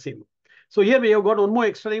 everything is the same. So here we have got one more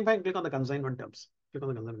extra thing. Fine, click on the consignment terms. Click on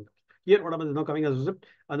the consignment terms. Here, what happens is now coming as receipt,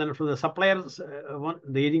 and then from the suppliers one,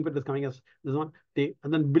 the aging period is coming as this one day,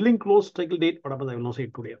 and then billing close cycle date. What happens? I will now say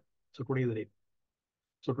today. So today is the date.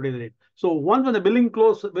 So today is the date. So once when the billing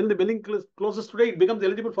closes today, it becomes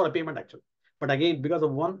eligible for a payment actually. But again, because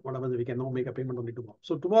of one, what happens? We can now make a payment only tomorrow.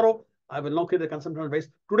 So tomorrow I will now create the consumption advice.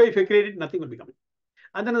 Today, if you create it, nothing will be coming.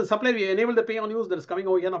 And then the supplier we enable the pay on use that is coming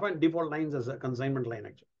over here now and default lines as a consignment line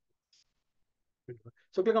actually.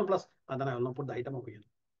 So click on plus, and then I will now put the item over here.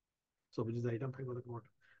 So which is the item?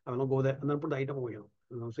 I will now go there and then put the item over here.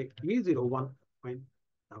 I will now say E01. Fine.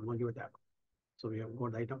 I will now give a tab. So we have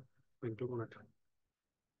got the item. We can click on it.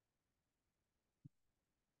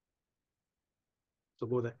 So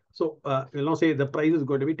go there. So we'll now say the price is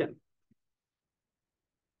going to be 10.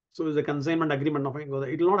 So is the consignment agreement now? Fine. Go there.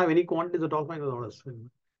 It will not have any quantities at all. Fine. Orders.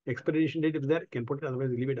 Expiration date is there. You can put it. Otherwise,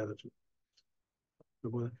 leave it as it.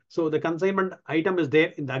 So the consignment item is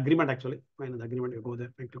there in the agreement actually. Fine. In the agreement, you go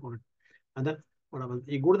there and click on it. And then what happens?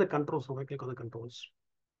 You go to the controls. So I click on the controls.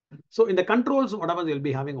 So in the controls, what happens? You'll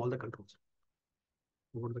be having all the controls.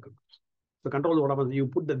 Go to the controls. So controls, what happens? You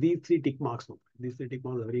put these 3 tick marks now. These 3 tick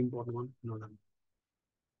marks are a very important one. You know them.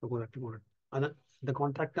 So go that. And then the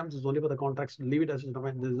contract terms is only for the contracts. Leave it as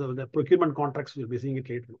the procurement contracts. You'll be seeing it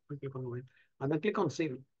later. Click on the and then click on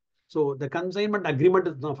save. So the consignment agreement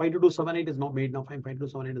is now 52278 is not made now.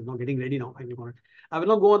 52278 is not getting ready now. Click on it. I will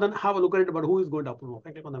now go and then have a look at it, but who is going to approve?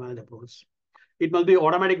 Click on the manage approvals. It must be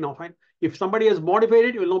automatic now. Fine. If somebody has modified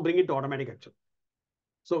it, you will now bring it to automatic actually.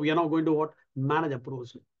 So we are now going to what? Manage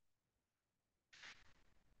approvals.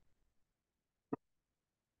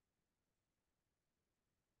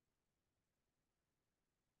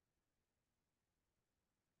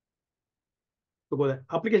 So go there.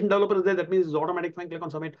 Application developer is there. That means it's automatic. Fine. Click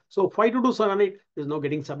on submit. So 52278 is now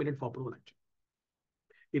getting submitted for approval actually.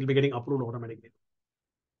 It will be getting approved automatically.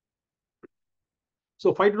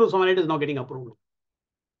 So 52278 is now getting approved.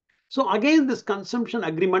 So again, this consumption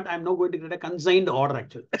agreement, I'm now going to create a consigned order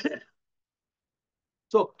actually.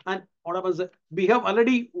 So, and what happens? We have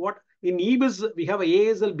already what in EBIS, we have a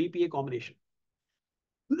ASL BPA combination.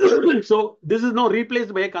 So this is now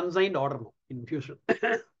replaced by a consigned order now in Fusion.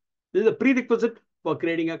 This is a prerequisite for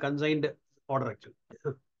creating a consigned order actually.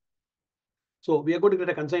 So we are going to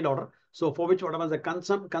create a consigned order. So for which what happens,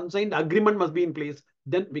 the consigned agreement must be in place.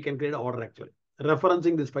 Then we can create an order actually.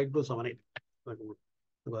 Referencing this 5278.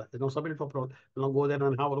 There's no submit for approval. We'll now go there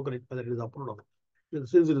and have a look at it, whether it is approved or not.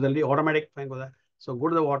 Since it is already automatic, fine with that. So go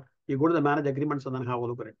to the what? You go to the manage agreements and then have a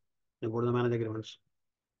look at it. You go to the manage agreements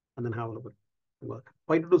and then have a look at it.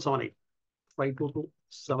 52278.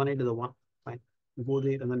 52278 is the one. Fine. You go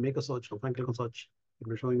there and then make a search. Fine, click on search. It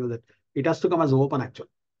will show you that it has to come as open actually.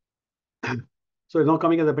 So it's now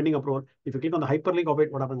coming as a pending approval. If you click on the hyperlink of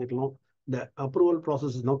it, what happens? It will know the approval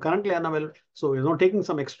process is now currently unavailable. So it's now taking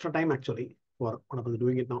some extra time actually for what happens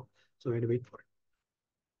doing it now. So we have to wait for it.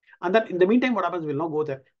 And then in the meantime, what happens? We'll now go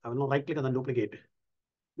there. I will now right click and then duplicate.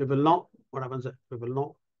 We will now, what happens? We will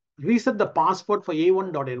now reset the password for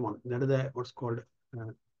A1.N1. That is the what's called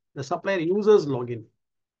the supplier users login.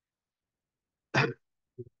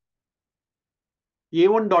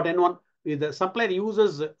 A1.N1 is the supplier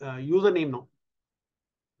users username now.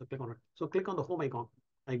 So click on it. So click on the home icon.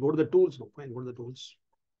 I go to the tools now. Fine, go to the tools.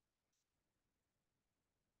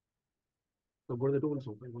 So go to the tools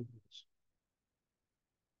now. Fine, go to the tools.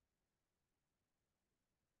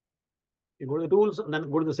 You go to the tools and then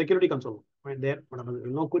go to the security console. Right there, what happens?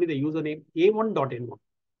 We'll now query the username A1.N1.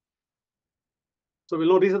 So we'll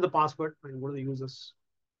now reset the password and go to the users.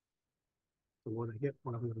 So go here,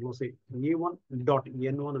 what happens? We'll now say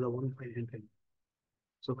A1.N1 is the one file entry.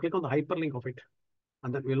 So click on the hyperlink of it.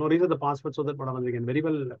 And then we'll now reset the password so that what happens, we can very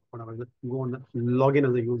well what happens, go on the login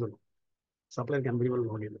as a user. Supplier can very well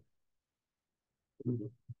log in.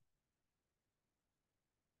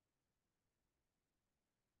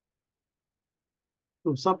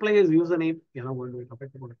 So supplier's username, you know, going to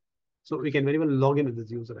be so we can very well log in with this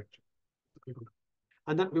user actually.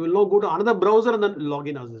 And then we will now go to another browser and then log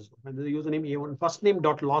in as this. And the username A1 first name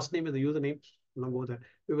dot last name is the username. We'll now go there.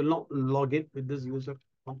 We will now log in with this user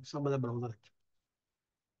from some other browser actually.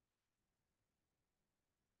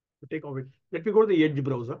 Take off it. Let me go to the Edge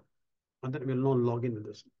browser and then we'll now log in with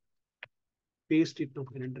this. Paste it now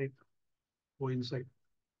and enter it. Go inside.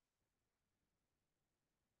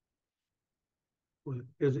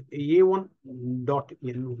 Is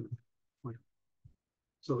A1.N1.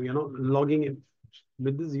 So, you know, logging in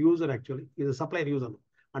with this user actually is a supplier user.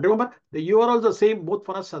 And remember, the URL is the same both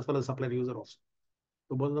for us as well as supplier user also.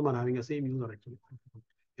 So both of them are having the same user actually.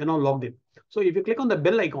 You're now logged in. So if you click on the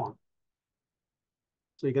bell icon,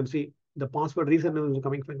 so you can see the password reset is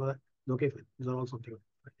coming fine for that. Okay, fine. These are all something.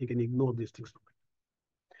 You can ignore these things.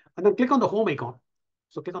 And then click on the home icon.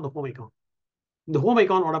 So click on the home icon. In the home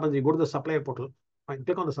icon, what happens? You go to the supplier portal. Fine,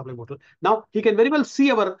 click on the supplier portal. Now he can very well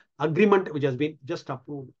see our agreement which has been just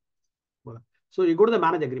approved. So you go to the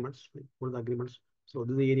manage agreements. Go to the agreements. So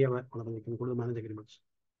this is the area where you can go to the manage agreements.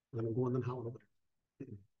 And then go and then have a look at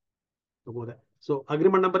it. So go there. So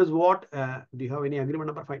agreement number is what? Do you have any agreement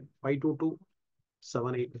number? Fine.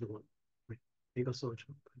 52278 is the one. Make a search.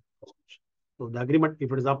 So the agreement,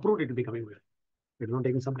 if it is approved, it will be coming here. It is not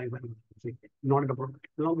taking some time. Not approved.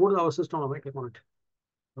 Now go to our system. Click on it.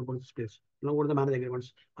 Now go to this place. Now go to the manage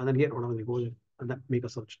agreements. And then here, you go there and then make a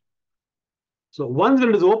search. So once when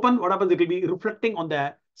it is open, what happens? It will be reflecting on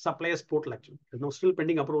the supplier's portal actually. There's no still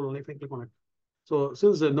pending approval only if I click on it. So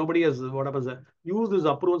since nobody has what happens used these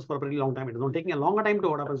approvals for a pretty long time, it is not taking a longer time to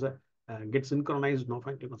what happens get synchronized. No,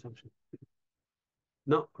 fine, click on sanction.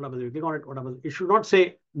 No, what happens? You click on it, what happens? It should not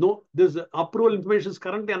say no. This approval information is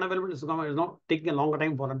currently unavailable. It's not taking a longer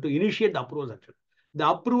time for them to initiate the approvals actually. The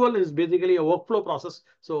approval is basically a workflow process.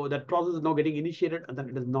 So that process is now getting initiated and then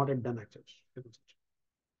it is not yet done actually. It's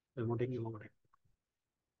not taking a longer time.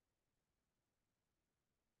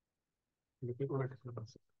 You click on it.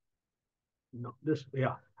 No, this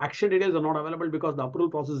action details are not available because the approval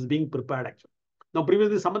process is being prepared actually. Now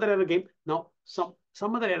previously some other error came. Now some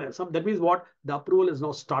other error. That means what? The approval is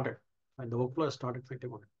now started and the workflow has started. Click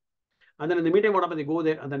on it. And then in the meantime, what happens? They go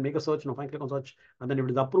there and then make a search. Now, fine, click on search. And then if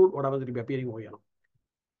it is approved, what happens? It will be appearing over here now.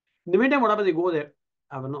 In the meantime, what happens? They go there.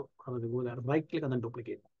 I will know. They go there. Right click and then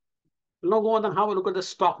duplicate. We'll now go and then have a look at the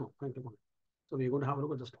stock now. Fine, click on it. So we're going to have a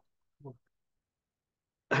look at the stock.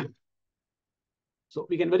 So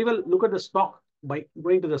we can very well look at the stock by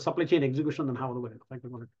going to the supply chain execution and have a look at it. Fine,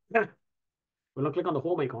 click on it. We'll now click on the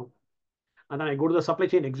home icon. And then I go to the supply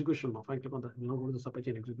chain execution now. If I click on that, we'll now go to the supply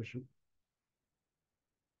chain execution.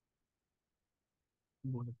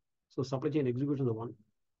 So supply chain execution is the one.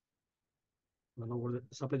 We'll now go to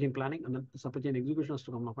the supply chain planning and then the supply chain execution has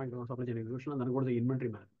to come now. Fine, go to supply chain execution and then go to the inventory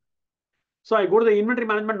management. So I go to the inventory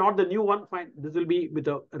management, not the new one. Fine. This will be with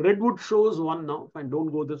the Redwood shows one now. Fine. Don't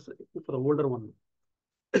go this for the older one.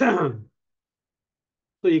 So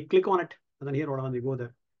you click on it and then here, what happens? You go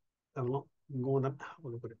there. I will go on that.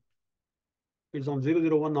 Look at it. It's on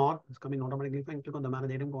 001 or it's coming automatically. Fine. Click on the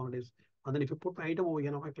manage item quantities. And then if you put the item over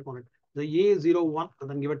here, now I click on it. The A01 and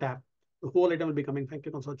then give a tab. the whole item will be coming.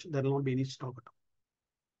 Click on search. There will not be any stock at all.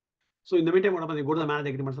 So in the meantime, what happens? You go to the manage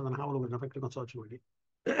agreements and then have a look at it. Click on search only.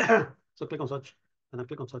 So click on search and then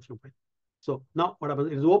click on search. So now what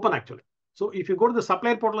happens? It is open actually. So if you go to the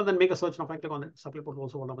supplier portal and then make a search, now click on the supplier portal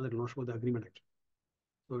also, what happens? It will not show the agreement actually.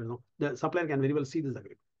 So you know the supplier can very well see this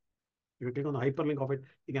agreement. If you click on the hyperlink of it,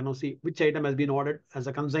 you can now see which item has been ordered as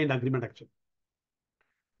a consigned agreement actually.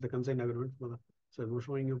 The consigned agreement. So I'm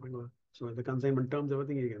showing you. So the consignment terms,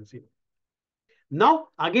 everything you can see. Now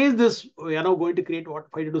against this, we are now going to create what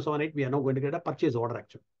 52278. We are now going to create a purchase order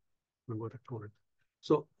actually. We'll go to it.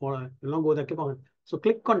 So we'll now go there, click on it. So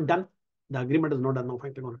click on done. The agreement is not done now.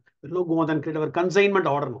 Fine, click on it. We'll now go on and create our consignment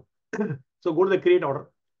order now. So go to the create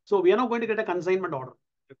order. So we are now going to create a consignment order.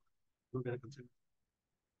 So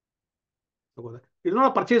go there. It's not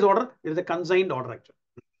a purchase order, it is a consigned order actually.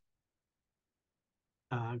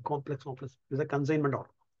 Complex. It is a consignment order.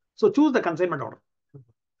 So choose the consignment order.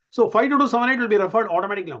 So 52278 will be referred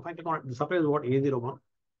automatically now. Fine, click on it. The supplier is what? A01.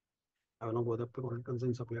 I will now go there, click on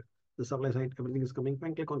consigned supplier. The supply side, everything is coming.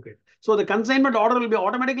 Fine, click on create. So the consignment order will be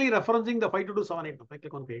automatically referencing the 52278. Now,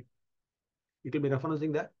 click on create. It will be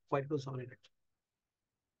referencing the 52278.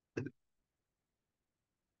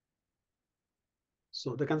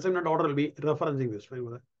 So the consignment order will be referencing this.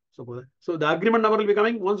 Fine, so go there. So the agreement number will be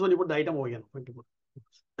coming once when you put the item over here. Fine,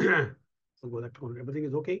 so go there. Everything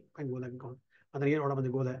is okay. Fine, go there. And then here, what happens?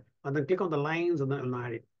 You go there and then click on the lines and then it will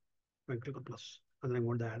add it. Fine, click on plus and then I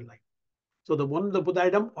want the add line. So the one the put the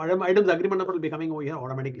item's agreement number will be coming over here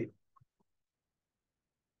automatically.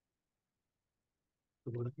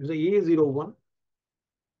 So use a A01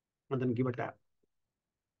 and then give a tab.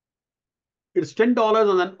 It's $10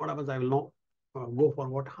 and then what happens? I will now go for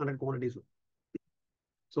what 100 quantities.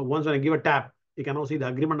 So once when I give a tab, you can now see the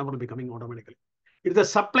agreement number will be coming automatically. It's a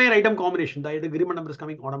supplier item combination. The agreement number is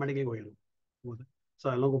coming automatically going. So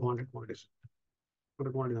I'll now go for 100 quantities.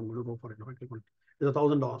 100 quantities, I'm going to go for it. It's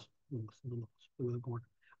 $1,000.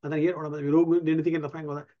 And then here, whatever, we don't do anything in the fine.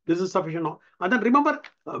 This is sufficient now. And then remember,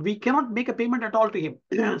 we cannot make a payment at all to him.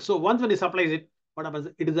 So once when he supplies it, what happens?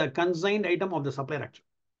 It is a consigned item of the supplier actually.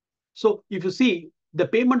 So if you see, the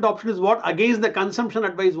payment option is what? Against the consumption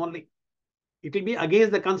advice only. It will be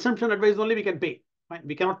against the consumption advice only we can pay. Fine.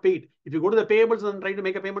 We cannot pay it. If you go to the payables and try to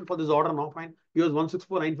make a payment for this order now, fine. Use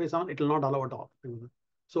 164957, it will not allow at all.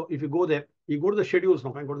 So if you go there, you go to the schedules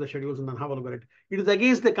now, fine. Go to the schedules and then have a look at it. It is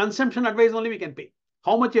against the consumption advice only we can pay.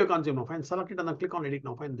 How much you consume now, fine. Select it and then click on edit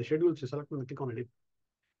now, fine. The schedules you select and then click on edit.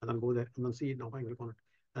 And then go there and then see it now, fine. Click on it.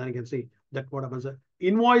 And you can see that what happens.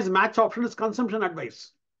 Invoice match option is consumption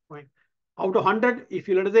advice. Fine. Out of 100, if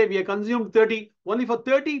you let us say we have consumed 30, only for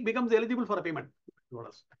 30 becomes eligible for a payment.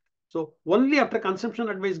 So only after consumption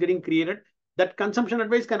advice getting created, that consumption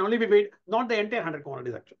advice can only be paid, not the entire 100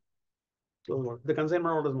 quantities actually. So the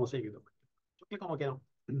consignment order is more saying. So click on OK now.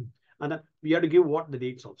 And then we have to give what? The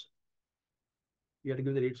dates also. We have to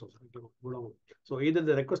give the dates also. Go down. So either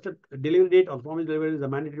the requested delivery date or promised delivery is a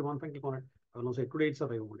mandatory one. Click on it. I will now say 2 dates are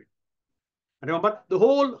 5 only. And remember, the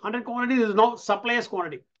whole 100 quantities is now supplier's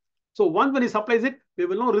quantity. So once when he supplies it, we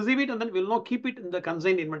will now receive it and then we will now keep it in the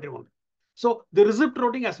consigned inventory only. So the receipt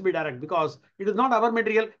routing has to be direct because it is not our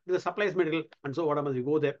material, it is the supplier's material. And so what happens, you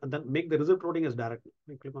go there and then make the receipt routing as direct.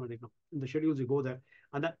 Click on it now. In the schedules, you go there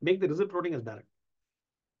and then make the receipt routing as direct.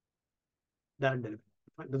 Direct delivery.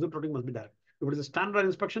 Receipt routing must be direct. If it is a standard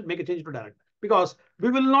inspection, make a change to direct. Because we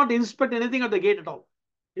will not inspect anything at the gate at all.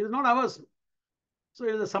 It is not ours. So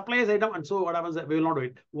it is a supplier's item, and so what happens? We will not do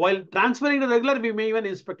it. While transferring to regular, we may even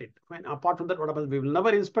inspect it. Fine. Apart from that, what happens? We will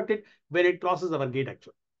never inspect it when it crosses our gate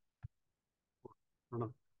actually.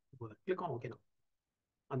 Click on OK now.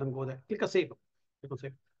 And then go there. Click a save. Click on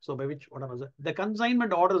save. So by which what happens? The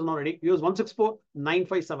consignment order is not ready. Use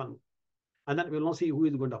 164957. And then we will now see who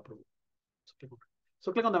is going to approve.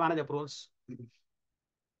 So click on the manage approvals. We'll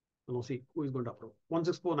now see who is going to approve.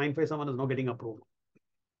 164957 is now getting approved.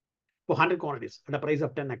 For 100 quantities at a price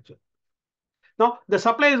of 10 actually. Now the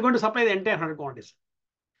supplier is going to supply the entire 100 quantities.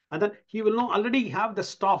 And then he will now already have the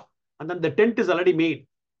staff and then the tent is already made.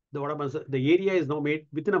 What happens, the area is now made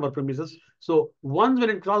within our premises. So once when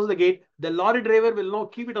it crosses the gate, the lorry driver will now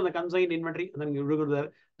keep it on the consigned inventory. And then you go there.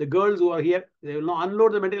 The girls who are here, they will now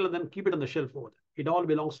unload the material and then keep it on the shelf over there. It all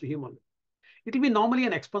belongs to him only. It will be normally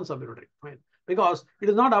an expense of inventory, right? Because it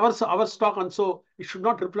is not our stock, and so it should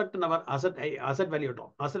not reflect in our asset value at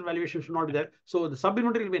all. Asset valuation should not be there. So the sub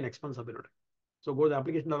inventory will be an expense of inventory. So go to the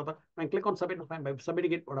application developer and click on submit. Fine. By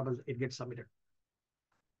submitting it, what happens? It gets submitted.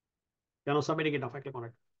 You know, submitting it. Now, I click on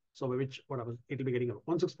it. So by which what happens? It will be getting approved.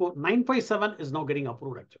 164957 is now getting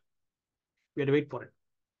approved actually. We have to wait for it.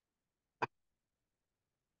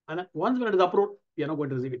 And then once when it is approved, We are not going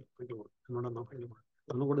to receive it. I'm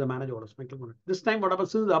not go to the manage orders. This time, what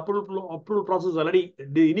happens is the approval process is already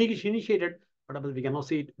initiated. What happens? We cannot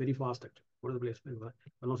see it very fast. Actually, what is the place?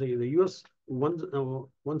 I will say the US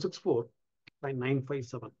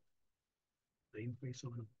 164.957.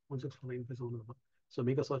 957. 164.957. So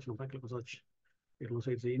make a search now. Click on search. It will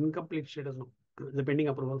say it's the incomplete status now. The pending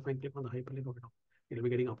approval. Click on the hyperlink of it now. It will be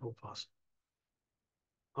getting approved fast.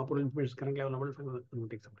 Approval information is currently available. It will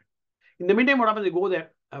take some time. In the meantime, what happens? You go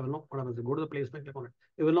there. I will know what happens. You go to the placement, click on it.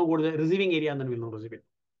 You will now go to the receiving area and then we'll now receive it.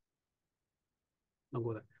 Now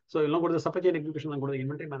go there. So you'll now go to the supply chain execution and go to the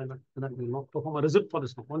inventory management and then we'll now perform a receipt for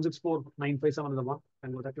this now. 164.957 is the one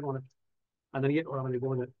and go there, click on it. And then yet what happens? You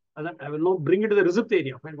go there. And then I will now bring it to the receipt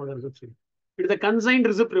area. Fine, go to the receipt area. It is a consigned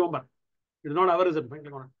receipt, remember. It is not our receipt. Fine,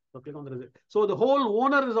 click on it. So click on the receipt. So the whole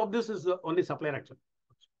owner of this is the only supplier actually.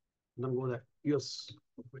 And then go there. Yes.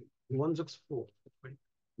 164.957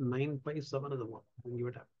 is the one. And give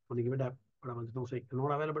it up. When you give it up, what happens? No say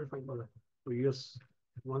not available. Fine, go there. So yes,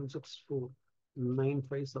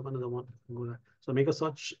 164.957 is the one. Go there. So make a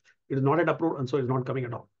search. It is not yet approved, and so it's not coming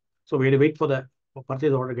at all. So we have to wait for the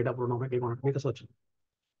purchase order to get approved. Now click on it. Make a search.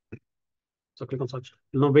 So click on search.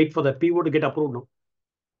 You'll now wait for the PO to get approved now.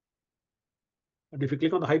 And if you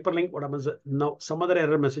click on the hyperlink, what happens? Now some other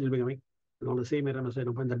error message will be coming. Now the same error message.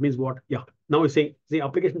 That means what? Yeah. Now it's saying the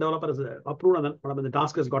application developer is approved and then what happens? The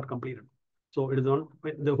task has got completed. So it is on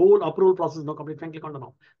the whole approval process is now complete. Fine, click on the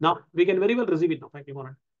now. Now we can very well receive it now. Fine, click on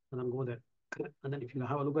it and then go there. And then if you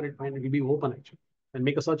have a look at it, fine, it will be open actually. And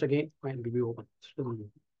make a search again. Fine, it will be open.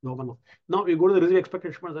 Open now. Now we go to the receive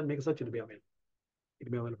expected shipments and make a search. It will be available. It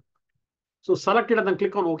will be available. So select it and then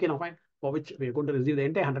click on OK now. Fine, for which we are going to receive the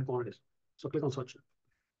entire 100 quantities. So click on search.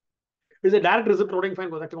 It's a direct receipt loading. Fine,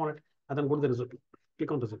 go there, click on it and then go to the receipt.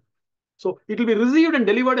 Click on receipt. So it will be received and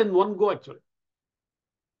delivered in one go actually.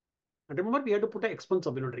 And remember, we have to put an expense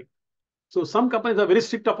sub inventory. So some companies are very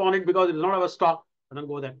strict upon it because it is not our stock. And then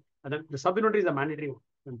go there. And then the sub inventory is a mandatory one.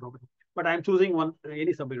 But I am choosing one,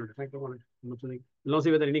 any sub inventory. Right? I'm not choosing. We'll not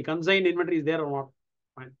see whether any consigned inventory is there or not.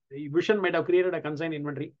 Fine. The Vision might have created a consigned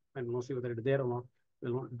inventory. And we'll not see whether it is there or not.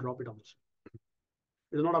 We'll not drop it on this.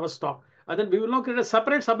 It is not our stock. And then we will now create a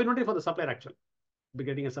separate sub inventory for the supplier actually. Be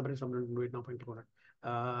getting a separate sub inventory. Do it now. Fine.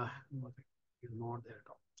 It's not there at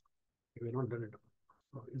all. We're not done it.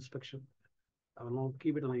 So inspection. I will now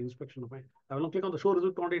keep it on the inspection. I will now click on the show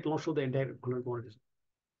result quantity. It will not show the entire 100 quantities.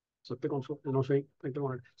 So click on show. It's not showing. Click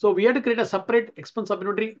on it. So we have to create a separate expense sub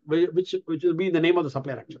inventory, which will be the name of the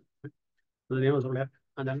supplier actually. The name of the supplier.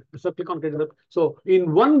 And then so click on create. So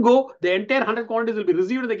in one go, the entire 100 quantities will be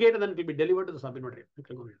received at the gate and then it will be delivered to the sub inventory.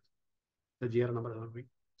 Click on it. The GR number will be.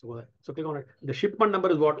 So go there. So click on it. The shipment number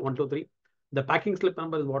is what? 123. The packing slip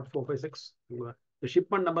number is what? 456. The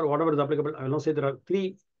shipment number, whatever is applicable. I will now say there are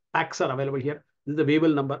 3 packs are available here. This is the variable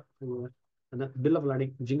number. And then bill of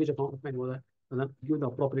lading, Jingle account, go there. And then give the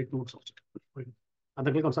appropriate notes also. And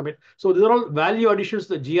then click on submit. So these are all value additions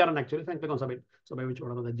to the GRN actually. Fine, click on submit. So by which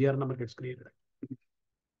whatever the GRN number gets created.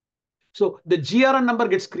 So the GRN number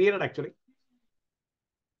gets created actually.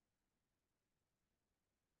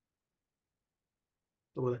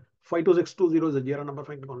 So 52620 is the GRN number.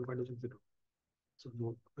 Fine, click on 5260.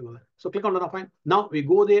 So click on that. Fine. Now we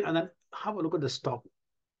go there and then have a look at the stock.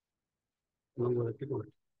 We'll now click on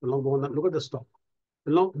it. We'll now go on and look at the stock.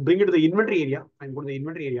 We'll now bring it to the inventory area and go to the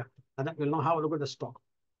inventory area. And then we'll now have a look at the stock.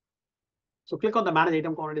 So click on the manage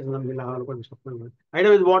item quantities and then we'll have a look at the stock.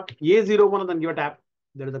 Item is what? A01 and then give a tab.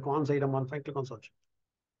 There is a cons item 1. Fine, click on search.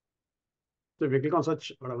 So if you click on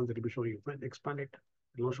search, what happens? It will be showing you. Fine, expand it.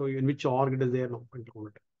 It will now show you in which org it is there now. Fine, click on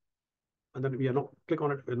it. And then we are now click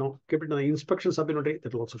on it. We'll now keep it in the inspection sub inventory.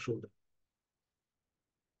 That will also show them.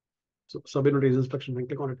 So sub inventory is inspection.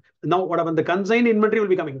 Click on it. Now what happens? The consigned inventory will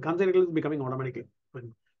be coming. Consigned details will be coming automatically.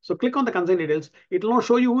 So click on the consigned details. It will now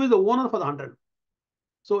show you who is the owner for the 100.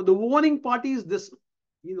 So the owning party is this.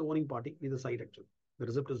 He is the owning party. He is the site actually. The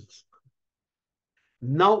receipt is this.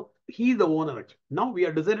 Now he is the owner actually. Now we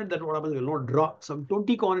have decided that what happens? We will now draw some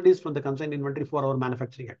 20 quantities from the consigned inventory for our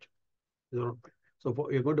manufacturing actually. So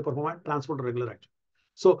we are going to perform a transfer to regular actually.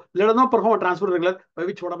 So let us now perform a transfer to regular by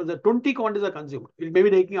which what happens? The 20 quantities are consumed. It may be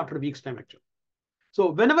taking after a week's time actually.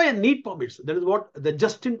 So whenever a need permits, that is what the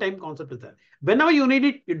just-in-time concept is there. Whenever you need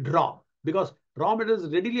it, you draw because raw material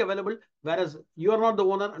is readily available, whereas you are not the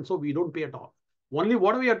owner and so we don't pay at all. Only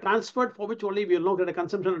what we have transferred for which only we will now get a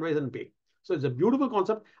consumption advice and pay. So it's a beautiful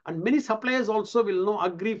concept and many suppliers also will now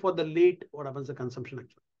agree for the late what happens the consumption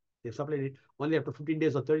actually. They supplied it only after 15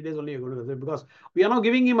 days or 30 days only you're going to consume because we are now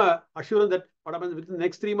giving him a assurance that what happens within the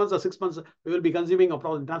next 3 months or 6 months, we will be consuming a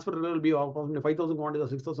problem. Transfer will be approximately 5,000 quantities or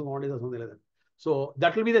 6,000 quantities or something like that. So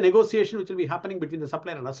that will be the negotiation which will be happening between the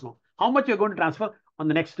supplier and us now. How much you're going to transfer on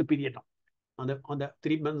the next period now, on the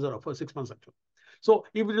 3 months or for 6 months actually. So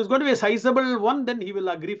if it is going to be a sizable one, then he will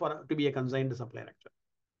agree for to be a consigned supplier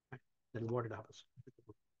actually. That is what it happens.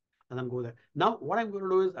 And then go there. Now what I'm going to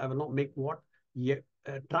do is I will now make what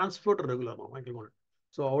transfer to regular now. I click on it.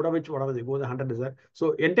 So out of which whatever they go, the 100 is there.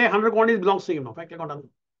 So entire 100 quantities belongs to him now. If I click on done,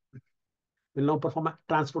 will now perform a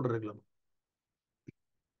transfer to regular.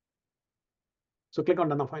 So click on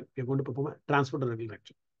done now, fine. We're going to perform a transfer to regular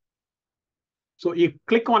actually. So you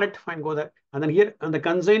click on it, fine, go there. And then here on the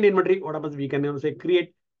consigned inventory, what happens? We can say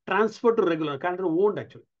create transfer to regular, character owned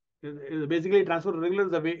actually. Basically, transfer to regular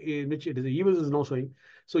is the way in which it is. EBIS is now showing.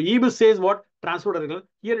 So EBIS says what? Transfer to regular.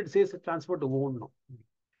 Here it says transfer to own now.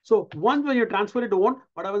 So once when you transfer it to own,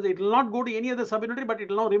 what happens? It will not go to any other subinventory, but it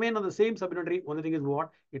will now remain on the same subinventory. Only thing is what?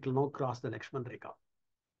 It will now cross the Lakshman Rekha.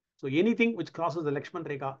 So anything which crosses the Lakshman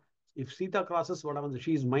Rekha, if Sita crosses, what happens?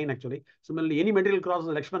 She is mine actually. Similarly, any material crosses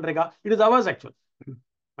the Lakshman Rekha, it is ours actually.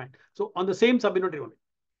 Fine. So on the same subinventory only.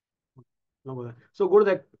 So go to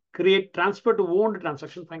the create transfer to owned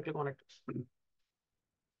transaction. Fine, click on it.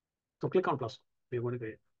 So click on plus. We are going to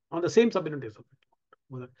create on the same subinventory.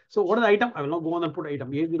 So what is the item? I will now go on and put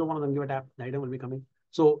item A01 and then give a tab. The item will be coming.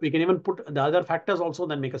 So we can even put the other factors also,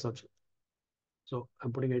 then make a search. So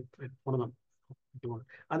I'm putting it one of them.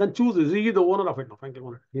 And then choose, is he the owner of it now? Fine, click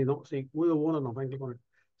on it. You know, see who is the owner now? Fine, click on it.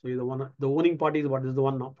 So he's the one, the owning party is what is the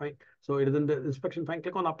one now? Fine. So it is in the inspection. Fine,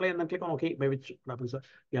 click on apply and then click on OK, by which what happens?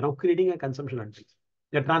 You are now creating a consumption entry.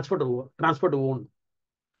 The transfer to own.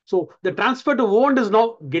 So the transfer to owned is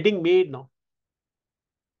now getting made now.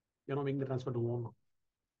 You're now making the transfer to own now.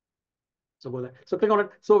 So go there. So click on it.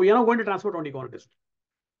 So we are now going to transfer 20 quantities.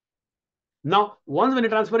 Now, once when you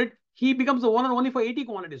transfer it, he becomes the owner only for 80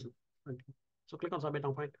 quantities. So click on submit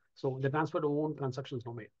now, fine. So the transfer to own transaction is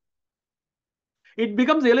now made. It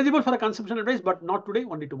becomes eligible for a consumption advice, but not today,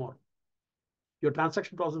 only tomorrow. Your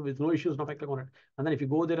transaction process with no issues, now I click on it. And then if you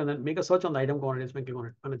go there and then make a search on the item quantities, click on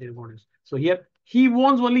it, and the item quantities. So here, he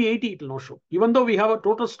owns only 80, it will not show. Even though we have a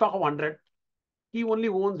total stock of 100, he only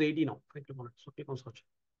owns 80 now. I click on it. So click on search.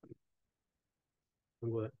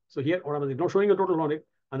 Go there. So here, what happens? It's not showing the total quantity.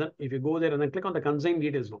 And then if you go there and then click on the consigned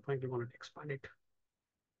details now, click on it, expand it.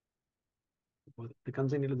 The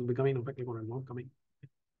consigned details will be coming now, click on it, not coming.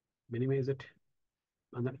 Minimize it.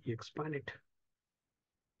 And then you expand it.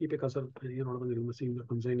 Keep a cursor, you know, you're missing the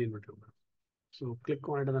consigned inventory. So click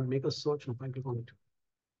on it and then make a search and click on it.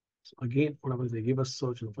 So again, what happens? They give us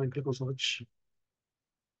search and click on search.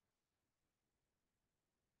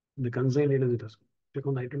 The consigned details it has. Click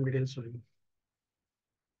on the item details. Sorry.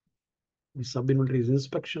 The sub inventory is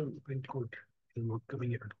inspection. Click on it. It is not coming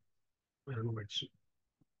here. I don't know where it's.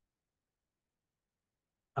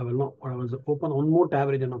 I will not. What happens? Open one more tab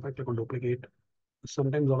region. If I click on duplicate,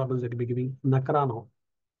 sometimes what happens? It will be giving Nakara now.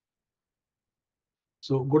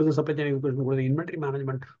 So go to the supply chain, go to the inventory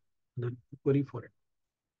management, and then query for it.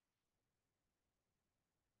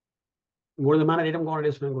 Go to the manage item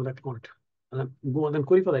quantities, and go that quantity. And then go and then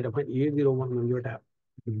query for the item. Find A01 and give a tab.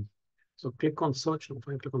 So click on search. Now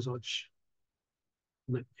click on search.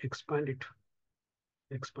 And then expand it.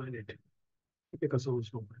 Expand it. Because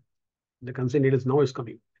the consigned details now is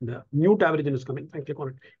coming. The new tab region is coming. I click on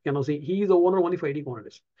it. You can now see he is the owner only for 80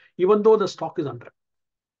 quantities, even though the stock is under.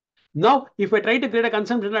 Now, if I try to create a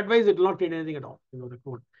consumption advice, it will not create anything at all. You know, the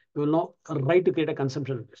code. You will now write to create a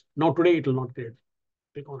consumption advice. Now, today it will not create.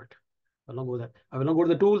 Click on it. I will not go there. I will now go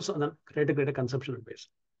to the tools and then try to create a consumption advice.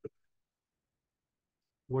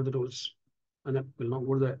 Go to the tools and then we'll now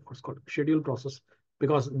go to the what's called schedule process,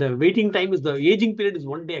 because the waiting time is the aging period is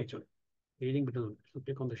 1 day actually. Aging period. So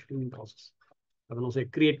click on the scheduling process. I will now say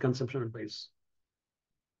create consumption advice.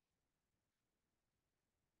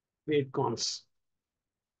 Create cons.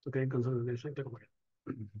 So create consumption advice. Click on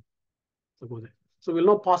it. So go there. So we'll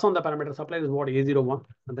now pass on the parameter. Supply is what A01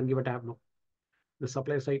 and then give a tab now. The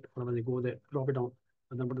supply site, when they go there, drop it down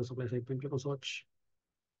and then put the supply site, click on search.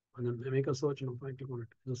 And then make a search, and click on it.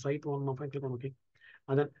 The site one, click on OK.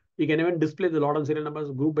 And then you can even display the lot and serial numbers,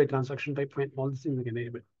 group by transaction type, all these things we can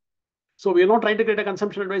enable. So we are not trying to create a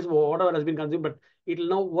consumption advice for whatever has been consumed, but it will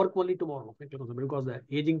now work only tomorrow. Because the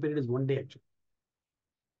aging period is 1 day actually.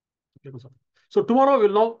 So tomorrow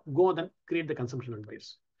we'll now go and then create the consumption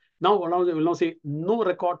advice. Now we'll now say no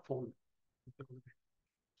record found.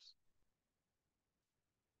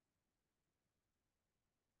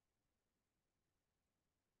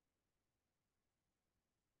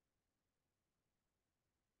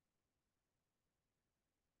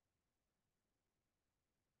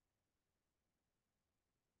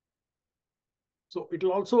 So it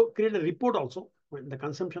will also create a report also. When the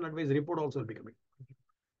consumption advice report also will be coming.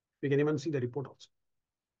 We can even see the report also.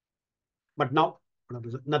 But now,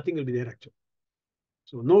 nothing will be there actually.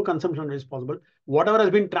 So no consumption advice possible. Whatever has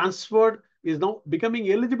been transferred is now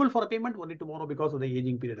becoming eligible for a payment only tomorrow because of the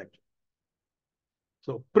aging period actually.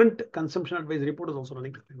 So print consumption advice report is also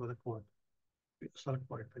running. Select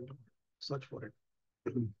for it. Search for it.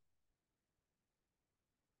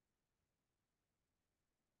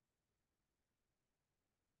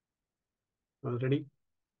 Ready?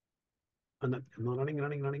 And then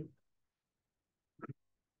running.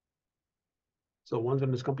 So once it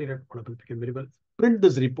is completed, what happens? We can very well print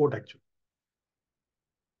this report actually.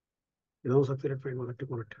 You know, succeeded fine.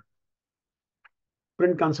 Click on it.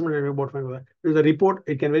 Print consumer report. It is a report.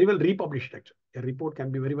 It can very well republish it actually. A report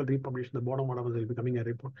can be very well republished. The bottom whatever is becoming a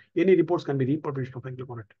report. Any reports can be republished. Click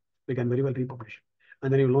on it. We can very well republish.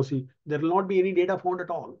 And then you will now see there will not be any data found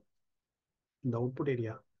at all in the output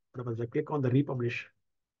area. But I click on the republish.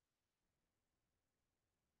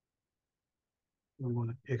 I'm going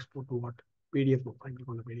to export to what? PDF. I click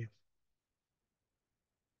on the PDF.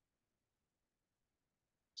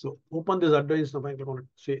 So open this advanced now. I click on it.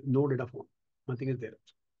 Say no data found. Nothing is there.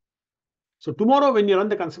 So tomorrow when you run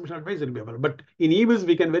the consumption advice, it will be available. But in eBiz,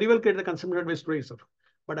 we can very well create the consumption advice today, sir.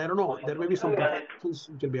 But I don't know, there may be some things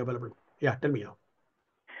which will be available. Yeah, tell me now.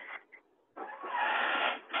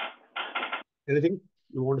 Anything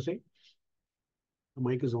you want to say? The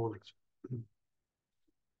mic is on actually.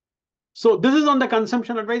 So this is on the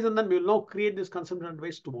consumption advice, and then we will now create this consumption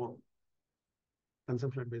advice tomorrow.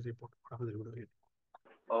 Consumption advice report.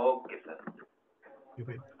 Okay, sir.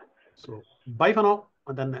 Okay. So bye for now,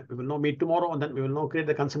 and then we will now meet tomorrow, and then we will now create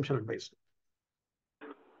the consumption advice.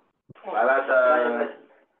 Bye, sir.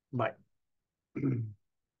 Bye.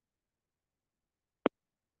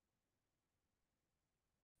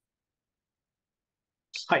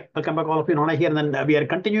 Hi, welcome back all of you. Nona here, and then we are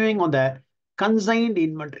continuing on the consigned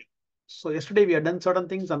inventory. So yesterday we have done certain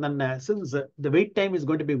things, and then since the wait time is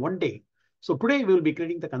going to be 1 day, so today we will be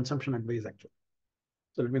creating the consumption advice actually.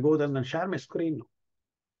 So let me go there and then share my screen.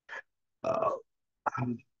 And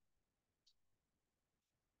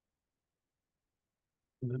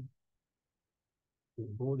then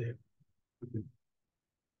go there.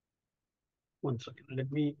 1 second.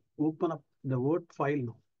 Let me open up the Word file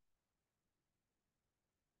now.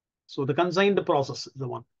 So the consigned process is the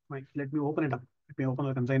one. Right. Let me open it up. Let me open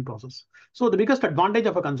the consigned process. So the biggest advantage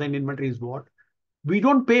of a consigned inventory is what? We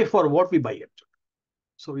don't pay for what we buy actually.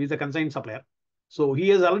 So he's a consigned supplier. So he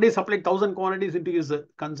has already supplied 1,000 quantities into his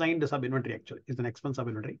consigned sub inventory actually. It's an expense sub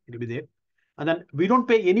inventory. It will be there. And then we don't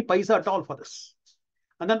pay any paisa at all for this.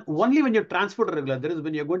 And then only when you transfer to regular, that is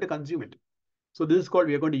when you're going to consume it. So this is called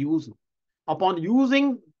we are going to use. Upon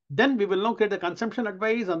using, then we will now create the consumption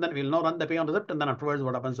advice, and then we'll now run the pay on receipt, and then afterwards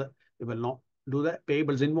what happens? We will now do the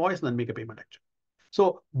payables invoice and then make a payment actually.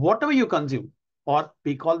 So whatever you consume, or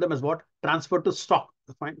we call them as what? Transfer to stock.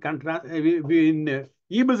 Fine. In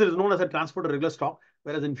eBiz it is known as a transfer to regular stock,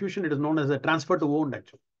 whereas in Fusion it is known as a transfer to owned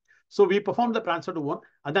actually. So we perform the transfer to own,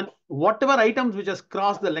 and then whatever items which has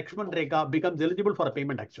crossed the Lakshman Rekha becomes eligible for a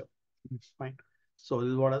payment actually. Fine. So this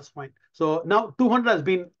is what is fine. So now 200 has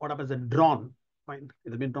been what happens? Drawn. Fine. It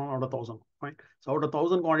has been drawn out of 1,000. Fine. So out of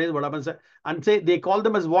 1,000 quantities, what happens? And say they call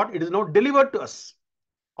them as what? It is now delivered to us.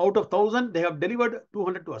 Out of 1,000, they have delivered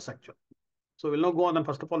 200 to us actually. So we'll now go on and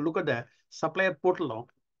first of all look at the supplier portal now.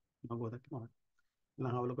 Now go there. Now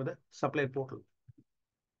have a look at the supplier portal.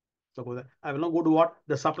 So go there. I will now go to what?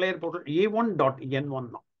 The supplier portal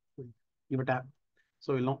A1.N1 now. Give a tab.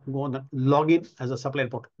 So we'll now go on the login as a supplier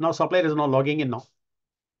portal. Now supplier is now logging in now.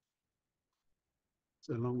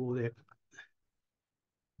 So we'll now go there.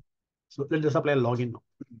 So let the supplier log in now.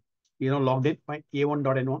 He is now logged in, fine,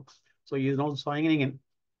 A1.N1. So he is now signing in.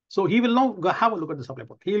 So he will now go have a look at the supply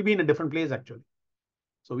portal. He will be in a different place actually.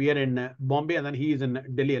 So we are in Bombay, and then he is in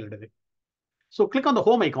Delhi already. So click on the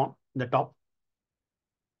home icon in the top.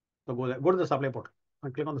 So go there, go to the supply portal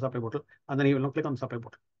and click on the supply portal, and then he will now click on the supply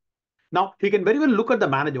portal. Now he can very well look at the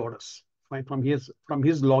manage orders. Fine, from his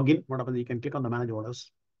login, what happens? He can click on the manage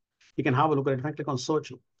orders. He can have a look at it. Fine, click on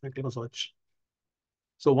search. Fine, click on search.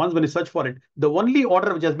 So once when you search for it, the only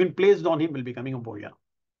order which has been placed on him will be coming up over here.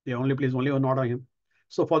 They only place only one order on him.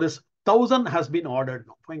 So for this 1,000 has been ordered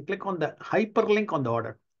now. Fine, click on the hyperlink on the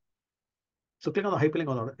order. So click on the hyperlink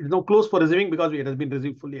on the order. It is now closed for receiving because it has been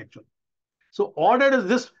received fully actually. So ordered is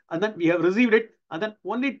this, and then we have received it, and then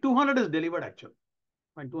only 200 is delivered actually.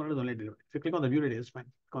 Fine, 200 is only delivered. If you click on the view details, fine,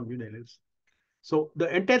 click on view details. So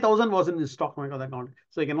the entire 1,000 was in the stock account.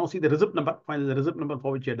 So you can now see the receipt number. Find the receipt number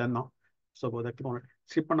for which you are done now. So go there, click on it.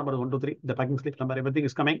 Shipment number is 1, 2, 3. The packing slip number, everything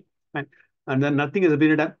is coming. Fine. And then nothing has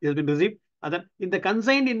been done. It has been received. And then in the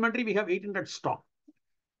consigned inventory, we have 800 stock.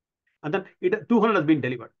 And then 200 has been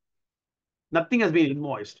delivered. Nothing has been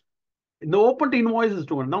invoiced. The open to invoice is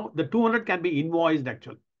 200. Now the 200 can be invoiced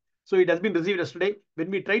actually. So it has been received yesterday.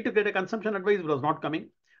 When we tried to create a consumption advice, it was not coming.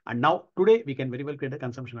 And now today we can very well create a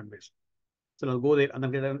consumption advice. So let's go there and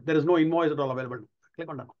then there is no invoice at all available. Click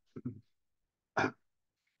on that.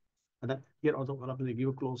 And then here also what happens, give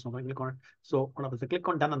a close, something, click on it. So what happens, click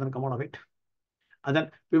on done and then come out of it. And then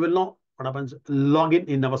we will know what happens, login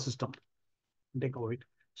in our system. Take over it.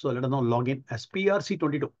 So let us now login as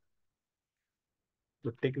PRC22.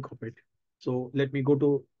 So take a copy. So let me go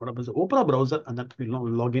to what happens, open a browser and then we'll now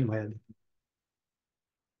log in via.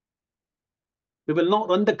 We will now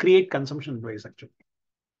run the create consumption advice actually.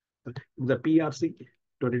 The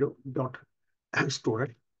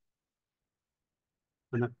PRC22.store.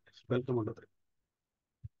 And then welcome on to that.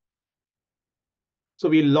 So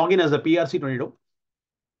we log in as the PRC22.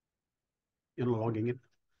 Logging in.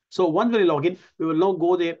 So once we log in, we will now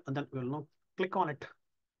go there and then we will now click on it.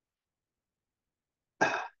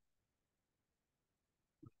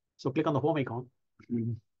 So click on the home icon.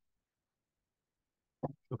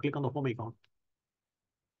 So click on the home icon.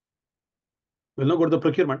 We'll now go to the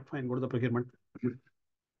procurement. Fine, go to the procurement.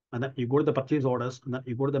 And then you go to the purchase orders, and then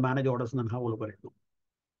you go to the manage orders, and then have a look at it.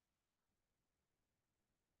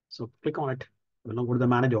 So click on it. We'll now go to the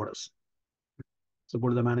manage orders. So go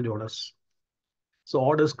to the manage orders. So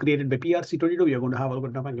orders created by PRC22, you're going to have a look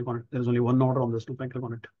at it. Click on it. There's only one order on this. Click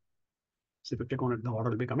on it. So if you click on it, the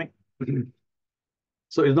order will be coming.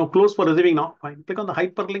 So it's now closed for receiving now. Fine. Click on the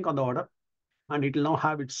hyperlink on the order, and it will now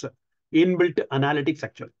have its inbuilt analytics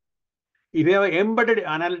actually. If you have embedded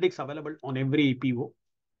analytics available on every PO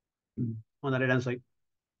on the right hand side.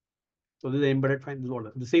 So this is the embedded fine. This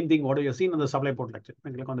order. The same thing, what you have seen on the supply portal actually.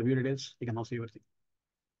 When you click on the view details, you can now see everything.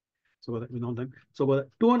 So that we know then. So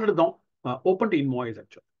 200 is now open to invoice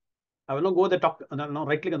actually. I will now go to the top and then now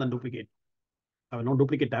right click and then duplicate. I will now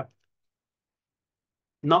duplicate tab.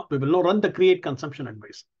 Now we will now run the create consumption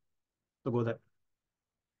advice. So go there.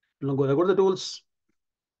 We'll now go there, go to the tools.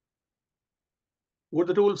 Go to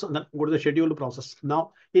the tools and then go to the scheduled process.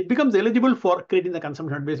 Now it becomes eligible for creating the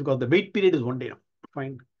consumption advice because the wait period is 1 day now.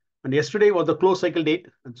 Fine. And yesterday was the close cycle date.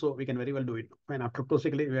 And so we can very well do it. Fine. After close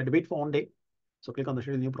cycle date, we had to wait for 1 day. So click on the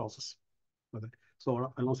schedule new process. Okay.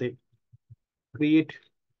 So I'll now say create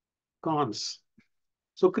cons.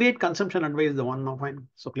 So create consumption advice is the one now. Fine.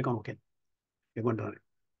 So click on OK. You're going to run it.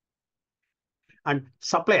 And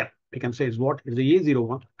supplier, we can say is what is the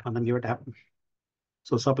A01 and then give it a tab.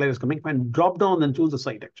 So supplier is coming. Fine. Drop down and choose the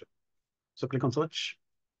site actually. So click on search.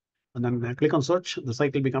 And then click on search, the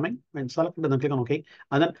site will be coming and select it and then click on OK.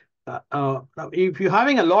 And then if you're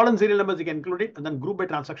having a lot of serial numbers, you can include it and then group by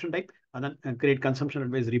transaction type and then create consumption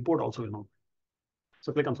advice report also will know.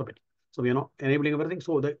 So click on submit. So we are now enabling everything.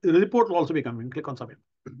 So the report will also be coming. Click on submit.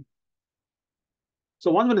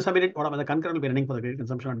 So once when you submit it, the concurrent will be running for the create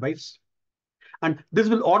consumption advice. And this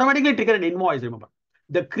will automatically trigger an invoice, remember.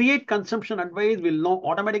 The create consumption advice will now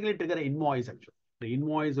automatically trigger an invoice actually. The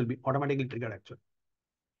invoice will be automatically triggered actually.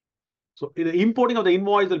 So the importing of the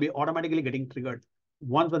invoice will be automatically getting triggered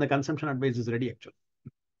once when the consumption advice is ready actually.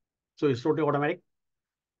 So it's totally automatic.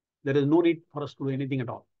 There is no need for us to do anything at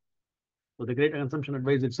all. So the create consumption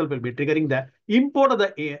advice itself will be triggering the import of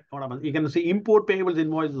the, you can see import payables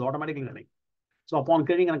invoice is automatically running. So upon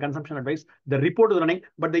creating a consumption advice, the report is running,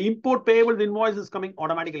 but the import payables invoice is coming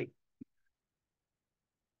automatically.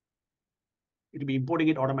 It will be importing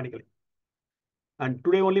it automatically. And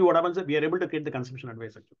today only what happens is we are able to create the consumption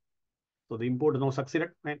advice actually. So the import is now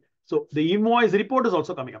succeeded. Right? So the invoice report is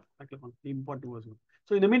also coming up. I click on the import was.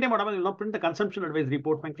 So in the meantime, what happens? You'll now print the consumption advice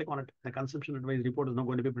report. Fine, click on it. The consumption advice report is now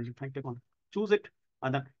going to be printed. Fine, click on it. Choose it.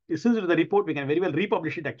 And then since it is the report, we can very well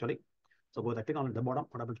republish it actually. So go there, click on it, the bottom.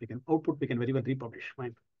 What happens? We can output, we can very well republish.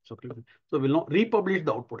 Fine. So click on it. So we'll now republish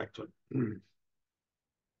the output actually.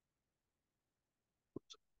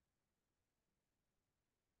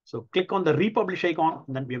 So click on the republish icon,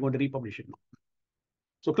 and then we are going to republish it now.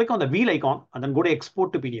 So click on the wheel icon and then go to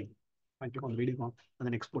export to PDF. Fine, click on the wheel icon and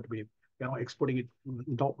then export to PDF. We are now exporting it.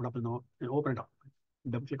 What happens now? And open it up.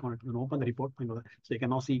 Double click on it and open the report. So you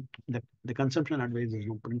can now see that the consumption advice is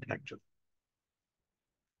now printed actually.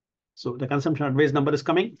 So the consumption advice number is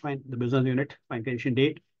coming. Fine, the business unit, fine, creation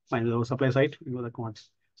date, fine, the supply site, the counts.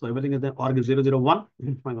 So everything is there. Org is 001.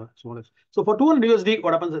 Fine, so for 200 USD,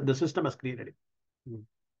 what happens? The system has created it.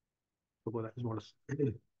 So that is what is.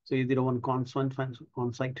 So A01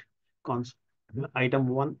 on site, cons, item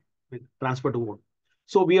 1, transfer to own.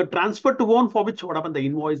 So we have transferred to own for which what happened? The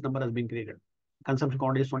invoice number has been created. Consumption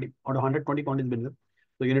quantity is 20 or 120 quantity has been there.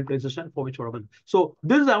 So unit price system for which whatever. So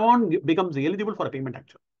this amount becomes eligible for a payment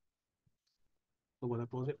actually. So will I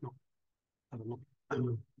close it? No. I don't know.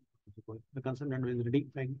 The consignment is ready.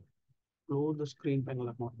 Fine. Close the screen panel.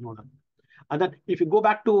 Not done. And then if you go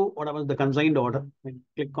back to what was the consigned order,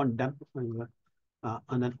 click on done.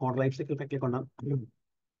 And then order life cycle, click on done. And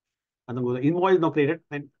then go the invoice now created.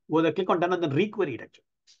 And go the click on done and then requery it actually.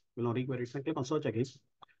 You know, requery it. And click on search again.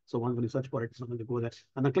 So once when you search for it, so you go there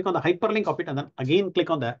and then click on the hyperlink of it, and then again click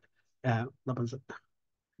on the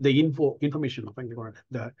information.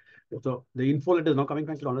 So the info let is now coming.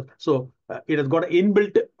 Click on it. So it has got an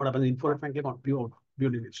inbuilt what happens info. Click on view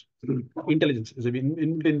intelligence. Is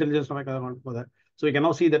inbuilt intelligence for that. So you can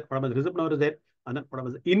now see that what happens receipt number is there, and then what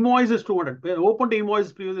happens invoice is 200. We have opened the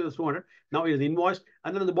invoice previously is 200. Now it is invoiced,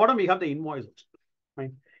 and then at the bottom we have the invoice.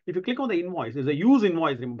 Right. If you click on the invoice, it's a use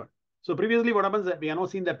invoice. Remember. So previously what happens that we are now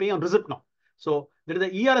seeing the pay on receipt now. So there is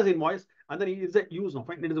the ERS invoice, and then it is a use now.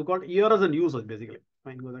 Fine. It is called ERS and use basically.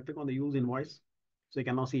 Fine. Go there, click on the use invoice. So you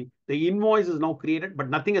can now see the invoice is now created, but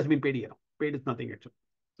nothing has been paid here. Paid is nothing actually.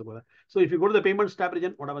 So go there. So if you go to the payments tab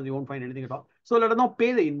region, what happens? You won't find anything at all. So let us now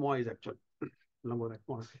pay the invoice actually. We'll now go there.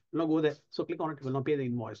 We'll now go there. So click on it. We'll now pay the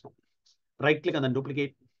invoice now. Right click and then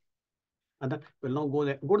duplicate. And then we'll now go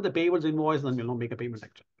there. Go to the payables invoice, and then we'll now make a payment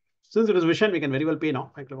actually. Since it is Vision, we can very well pay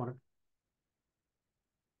now. I click on it.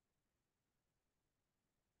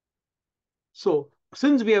 So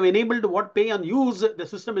since we have enabled what pay and use, the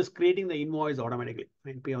system is creating the invoice automatically.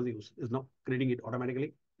 And pay on use is now creating it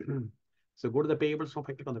automatically. So go to the payables, now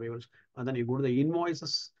click on the payables, and then you go to the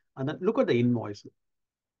invoices, and then look at the invoice.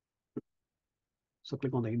 So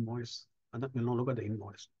click on the invoice, and then we'll now look at the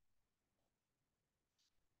invoice.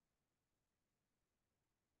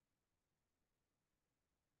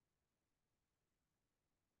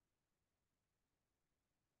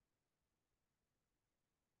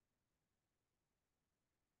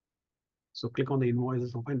 So click on the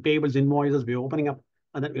invoices, open payables invoices, we're opening up,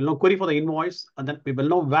 and then we'll now query for the invoice, and then we will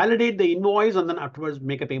now validate the invoice, and then afterwards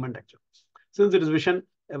make a payment actually. Since it is Vision,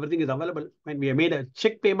 everything is available. When we have made a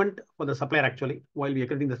check payment for the supplier actually, while we are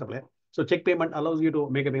crediting the supplier. So check payment allows you to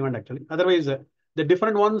make a payment actually. Otherwise, the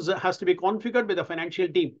different ones has to be configured with the financial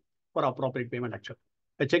team for appropriate payment actually.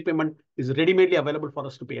 A check payment is ready-madely available for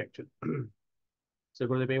us to pay actually. So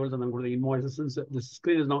go to the payables and then go to the invoices. Since the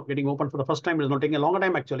screen is now getting open for the first time, it is not taking a longer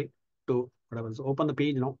time actually to whatever. So open the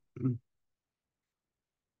page now.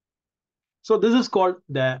 So this is called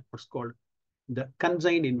what's called the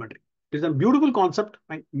consigned inventory. It is a beautiful concept.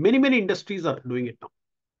 Right? Many industries are doing it now.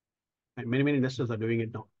 And many industries are doing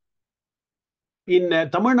it now. In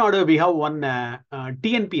Tamil Nadu, we have one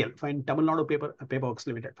TNPL, fine, Tamil Nadu Paper Works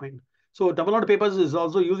Limited, fine. So Tamil Nadu Papers is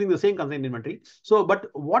also using the same consigned inventory. So, but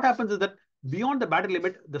what happens is that beyond the battery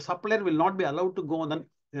limit, the supplier will not be allowed to go and then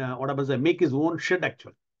what happens? Make his own shed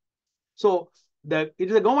actually. So it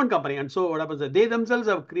is a government company, and so what happens? They themselves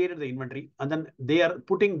have created the inventory, and then they are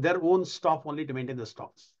putting their own staff only to maintain the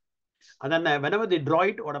stocks. And then whenever they draw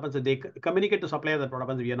it, what happens? They communicate to supplier that what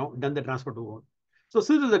happens? We have done the transfer to own. So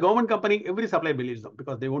since it's a government company, every supplier believes them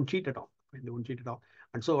because they won't cheat at all. They won't cheat at all.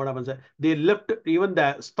 And so what happens? They left even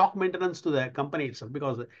the stock maintenance to the company itself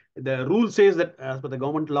because the rule says that as per the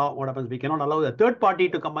government law, what happens? We cannot allow the third party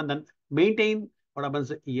to come and then maintain what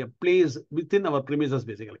happens? A place within our premises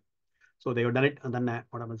basically. So they have done it, and then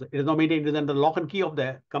what happens? It is now maintained within the lock and key of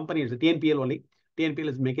the company. It's the TNPL only. TNPL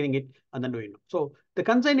is making it and then doing it. So the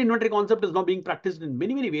consigned inventory concept is now being practiced in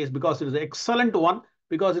many ways because it is an excellent one,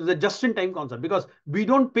 because it is a just-in-time concept, because we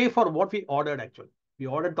don't pay for what we ordered actually. We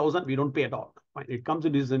ordered 1,000, we don't pay at all. Fine. It comes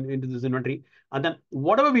into this inventory, and then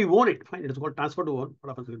whatever we own it, fine, it is called transfer to own. What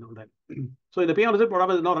happens is that? So in the pay on receipt, what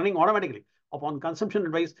happens is now running automatically. Upon consumption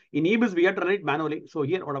advice, in EBIS, we have to run it manually. So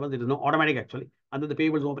here, what happens? It is no automatic actually. And then the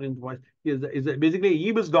payables open invoice is basically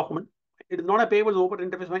a EBIS document. It is not a payables open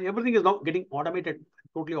interface. Everything is now getting automated,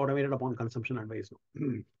 totally automated upon consumption advice.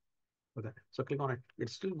 Okay. So click on it.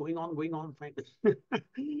 It's still going on, fine. It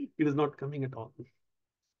is not coming at all.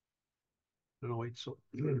 No, it's so.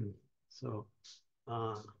 So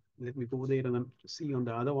let me go there and then see on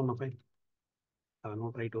the other one. Fine. I will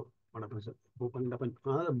not try to what happens. Open it up in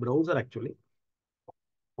another browser actually.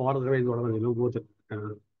 Or otherwise, whatever, go to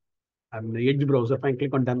I'm the Edge browser. Fine,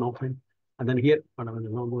 click on done now, fine. And then here, whatever,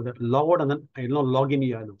 go there, log out, and then I will now log in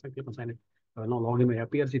here. Fine, click on sign in. I will now log in my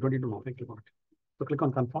PRC22 now. Fine, click on it. So click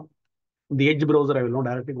on confirm. The Edge browser, I will not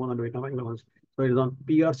directly go on and wait. So it is on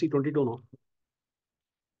PRC22 now.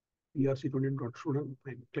 PRC22.student.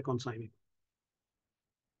 Fine, click on sign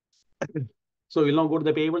in. So we'll now go to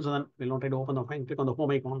the payables, and then we'll now try to open the fine. Click on the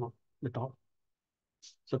home icon now, the top.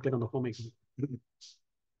 So click on the home icon.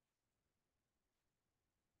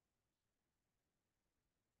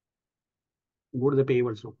 Go to the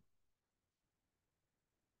payables now.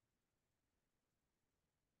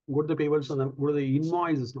 Go to the payables and then go to the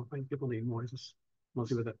invoices now. Fine, click on the invoices. Now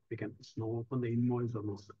see whether we can now open the invoice or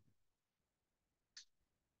not.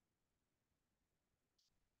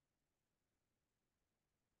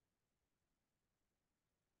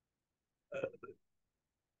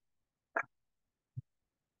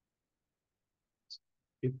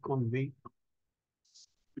 Click on wait.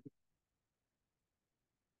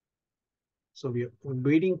 So we are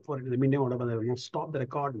waiting for it. Let me know whatever. I will now stop the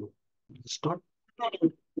record now. Stop.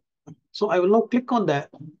 So I will now click on the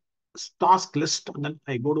task list and then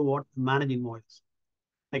I go to what? Manage invoice.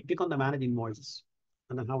 I click on the manage invoices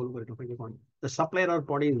and then have a look at it. Click on the supplier or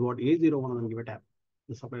body is what? A01 and then give a tab.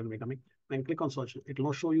 The supplier will be coming. When click on search, it will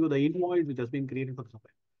now show you the invoice which has been created for the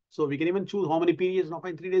supplier. So we can even choose how many periods now.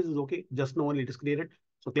 Fine, 3 days is okay. Just know only it is created.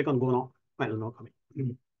 So click on go now. Fine, it is now coming.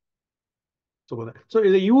 So go there. So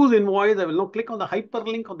is a use invoice. I will now click on the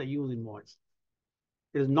hyperlink on the use invoice.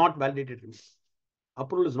 It is not validated.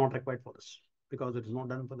 Approval is not required for this because it is not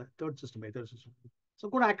done for the third system by third system. So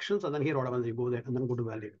go to actions and then here what happens, you go there and then go to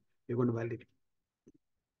validate. You're going to validate.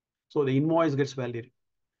 So the invoice gets validated.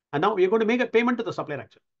 And now you're going to make a payment to the supplier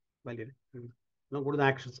actually. Validated. Now go to the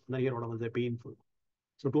actions and then here what happens, they pay in full.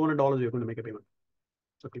 So $200 you're going to make a payment.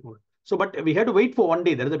 So click on it. So but we had to wait for 1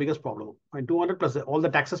 day. That is the biggest problem. And 200 plus all the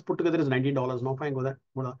taxes put together is $19. No, fine, go there.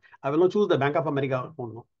 I will not choose the Bank of America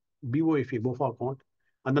account. No. BOFA, BOFA account.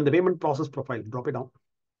 And then the payment process profile, drop it down.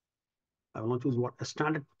 I will not choose what a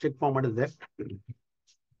standard check format is there.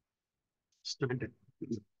 Standard.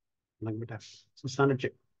 So standard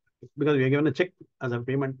check. Because we are given a check as a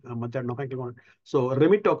payment method. No, click on it. So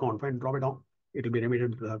remit to account, fine, drop it down. It will be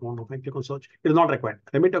remitted to the account. No, click on search. It is not required.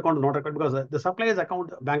 Remit account is not required because the supplier's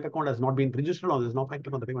account, bank account has not been registered on this. No, click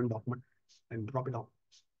on the payment document and drop it down.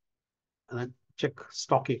 And then check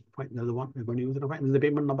stocking. Fine, there's the one we're going to use it. Fine, this is the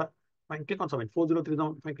payment number. Fine, click on submit.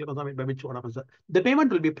 4037. Fine, click on submit. By which what happens? The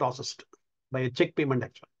payment will be processed by a check payment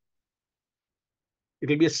actually. It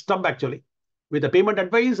will be a stub actually with the payment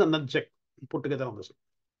advice and then check put together on this.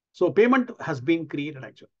 So payment has been created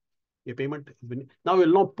actually. A payment has been, now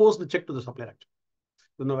we'll now post the check to the supplier actually.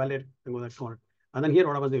 We'll now validate, we'll go that. And then here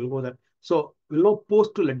what happens, they will go there. So we'll now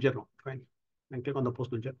post to ledger now. Fine. And click on the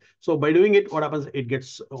post ledger. So by doing it, what happens, it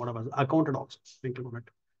gets what happens, accounted also. Then click on it.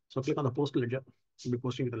 So click on the post ledger. We'll be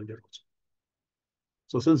posting to the ledger also.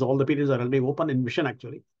 So since all the periods are already open in Vision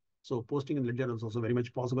actually, so posting in ledger is also very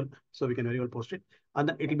much possible. So we can very well post it. And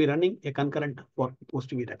then it will be running a concurrent for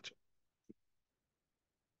posting it actually.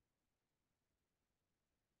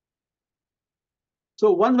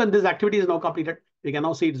 So once when this activity is now completed, we can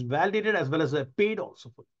now see it's validated as well as paid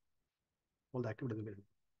also for all the activities.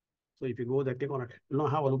 So if you go there, click on it, you'll now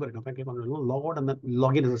have a look at it. Click on it, log out and then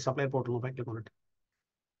log in as a supplier portal. Click on it.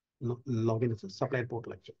 Log in as a supplier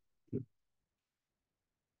portal actually.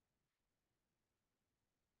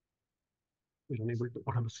 We're unable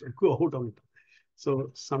to go out on it. So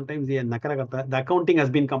sometimes the accounting has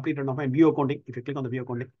been completed now. View accounting. If you click on the view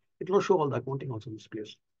accounting, it will show all the accounting also in this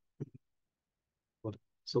place.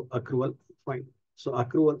 So accrual, fine. So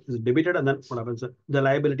accrual is debited and then what happens? The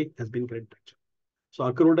liability has been credited. So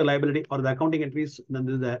accrual to liability or the accounting entries, then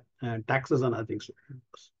this is the taxes and other things.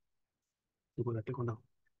 You go there, click on now.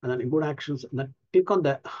 And then you go to actions and then click on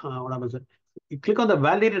the what happens? You click on the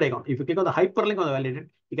validated account. If you click on the hyperlink on the validated,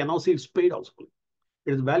 you can now see it's paid also.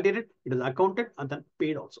 It is validated, it is accounted, and then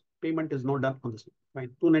paid also. Payment is not done on this.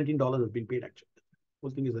 Fine, $219 has been paid actually.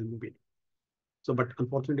 Whole thing is been paid. So, but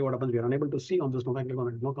unfortunately, what happens? We are unable to see on this. No, click on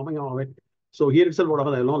it. No coming out of it. So here itself, what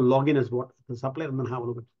happens? I will now log in as what the supplier and then have a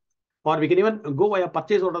look at. Or we can even go via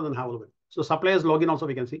purchase order and have a look at. So suppliers login also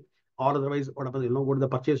we can see. Or otherwise, what happens? You'll now go to the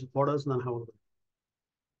purchase orders and then have a look at.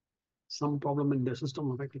 Some problem in the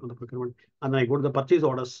system. I click on the procurement and then I go to the purchase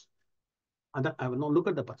orders. And then I will now look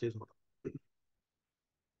at the purchase order.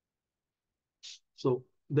 So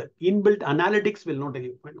the inbuilt analytics will not tell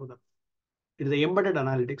you. It is the embedded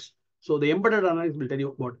analytics. So the embedded analytics will tell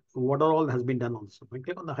you what all has been done on this. If I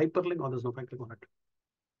click on the hyperlink on this, now fine, click on it.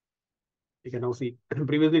 You can now see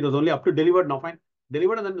previously it was only up to delivered, now fine.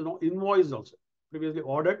 Delivered and then invoiced also. Previously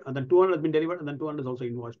ordered and then 200 has been delivered and then 200 is also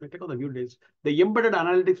invoiced. Click on the view dates. The embedded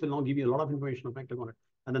analytics will now give you a lot of information. If I click on it.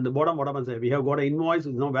 And then the bottom, what happens there? We have got an invoice,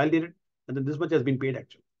 is now validated, and then this much has been paid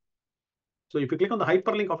actually. So if you click on the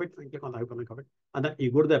hyperlink of it, click on the hyperlink of it, and then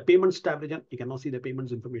you go to the payments tab region, you can now see the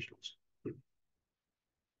payments information also.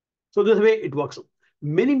 So this way it works.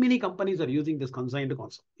 Many companies are using this consigned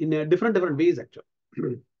concept in different ways actually.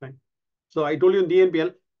 Right? So I told you in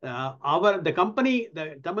DNPL, the company,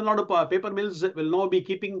 the Tamil Nadu paper mills will now be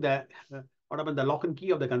keeping the what happens, the lock and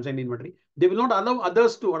key of the consigned inventory. They will not allow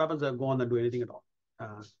others to what happens, go on and do anything at all.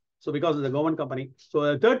 So because of the government company, so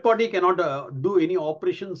a third party cannot do any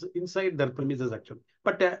operations inside their premises actually.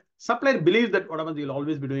 But supplier believes that what happens, you'll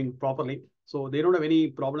always be doing properly. So they don't have any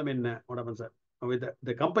problem in what happens with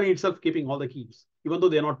the company itself keeping all the keys, even though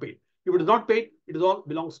they are not paid. If it is not paid, it is all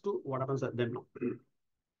belongs to what happens at them now.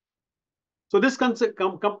 So this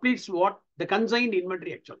completes what the consigned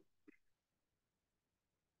inventory actually.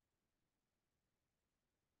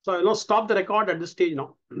 So I will stop the record at this stage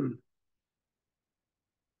now.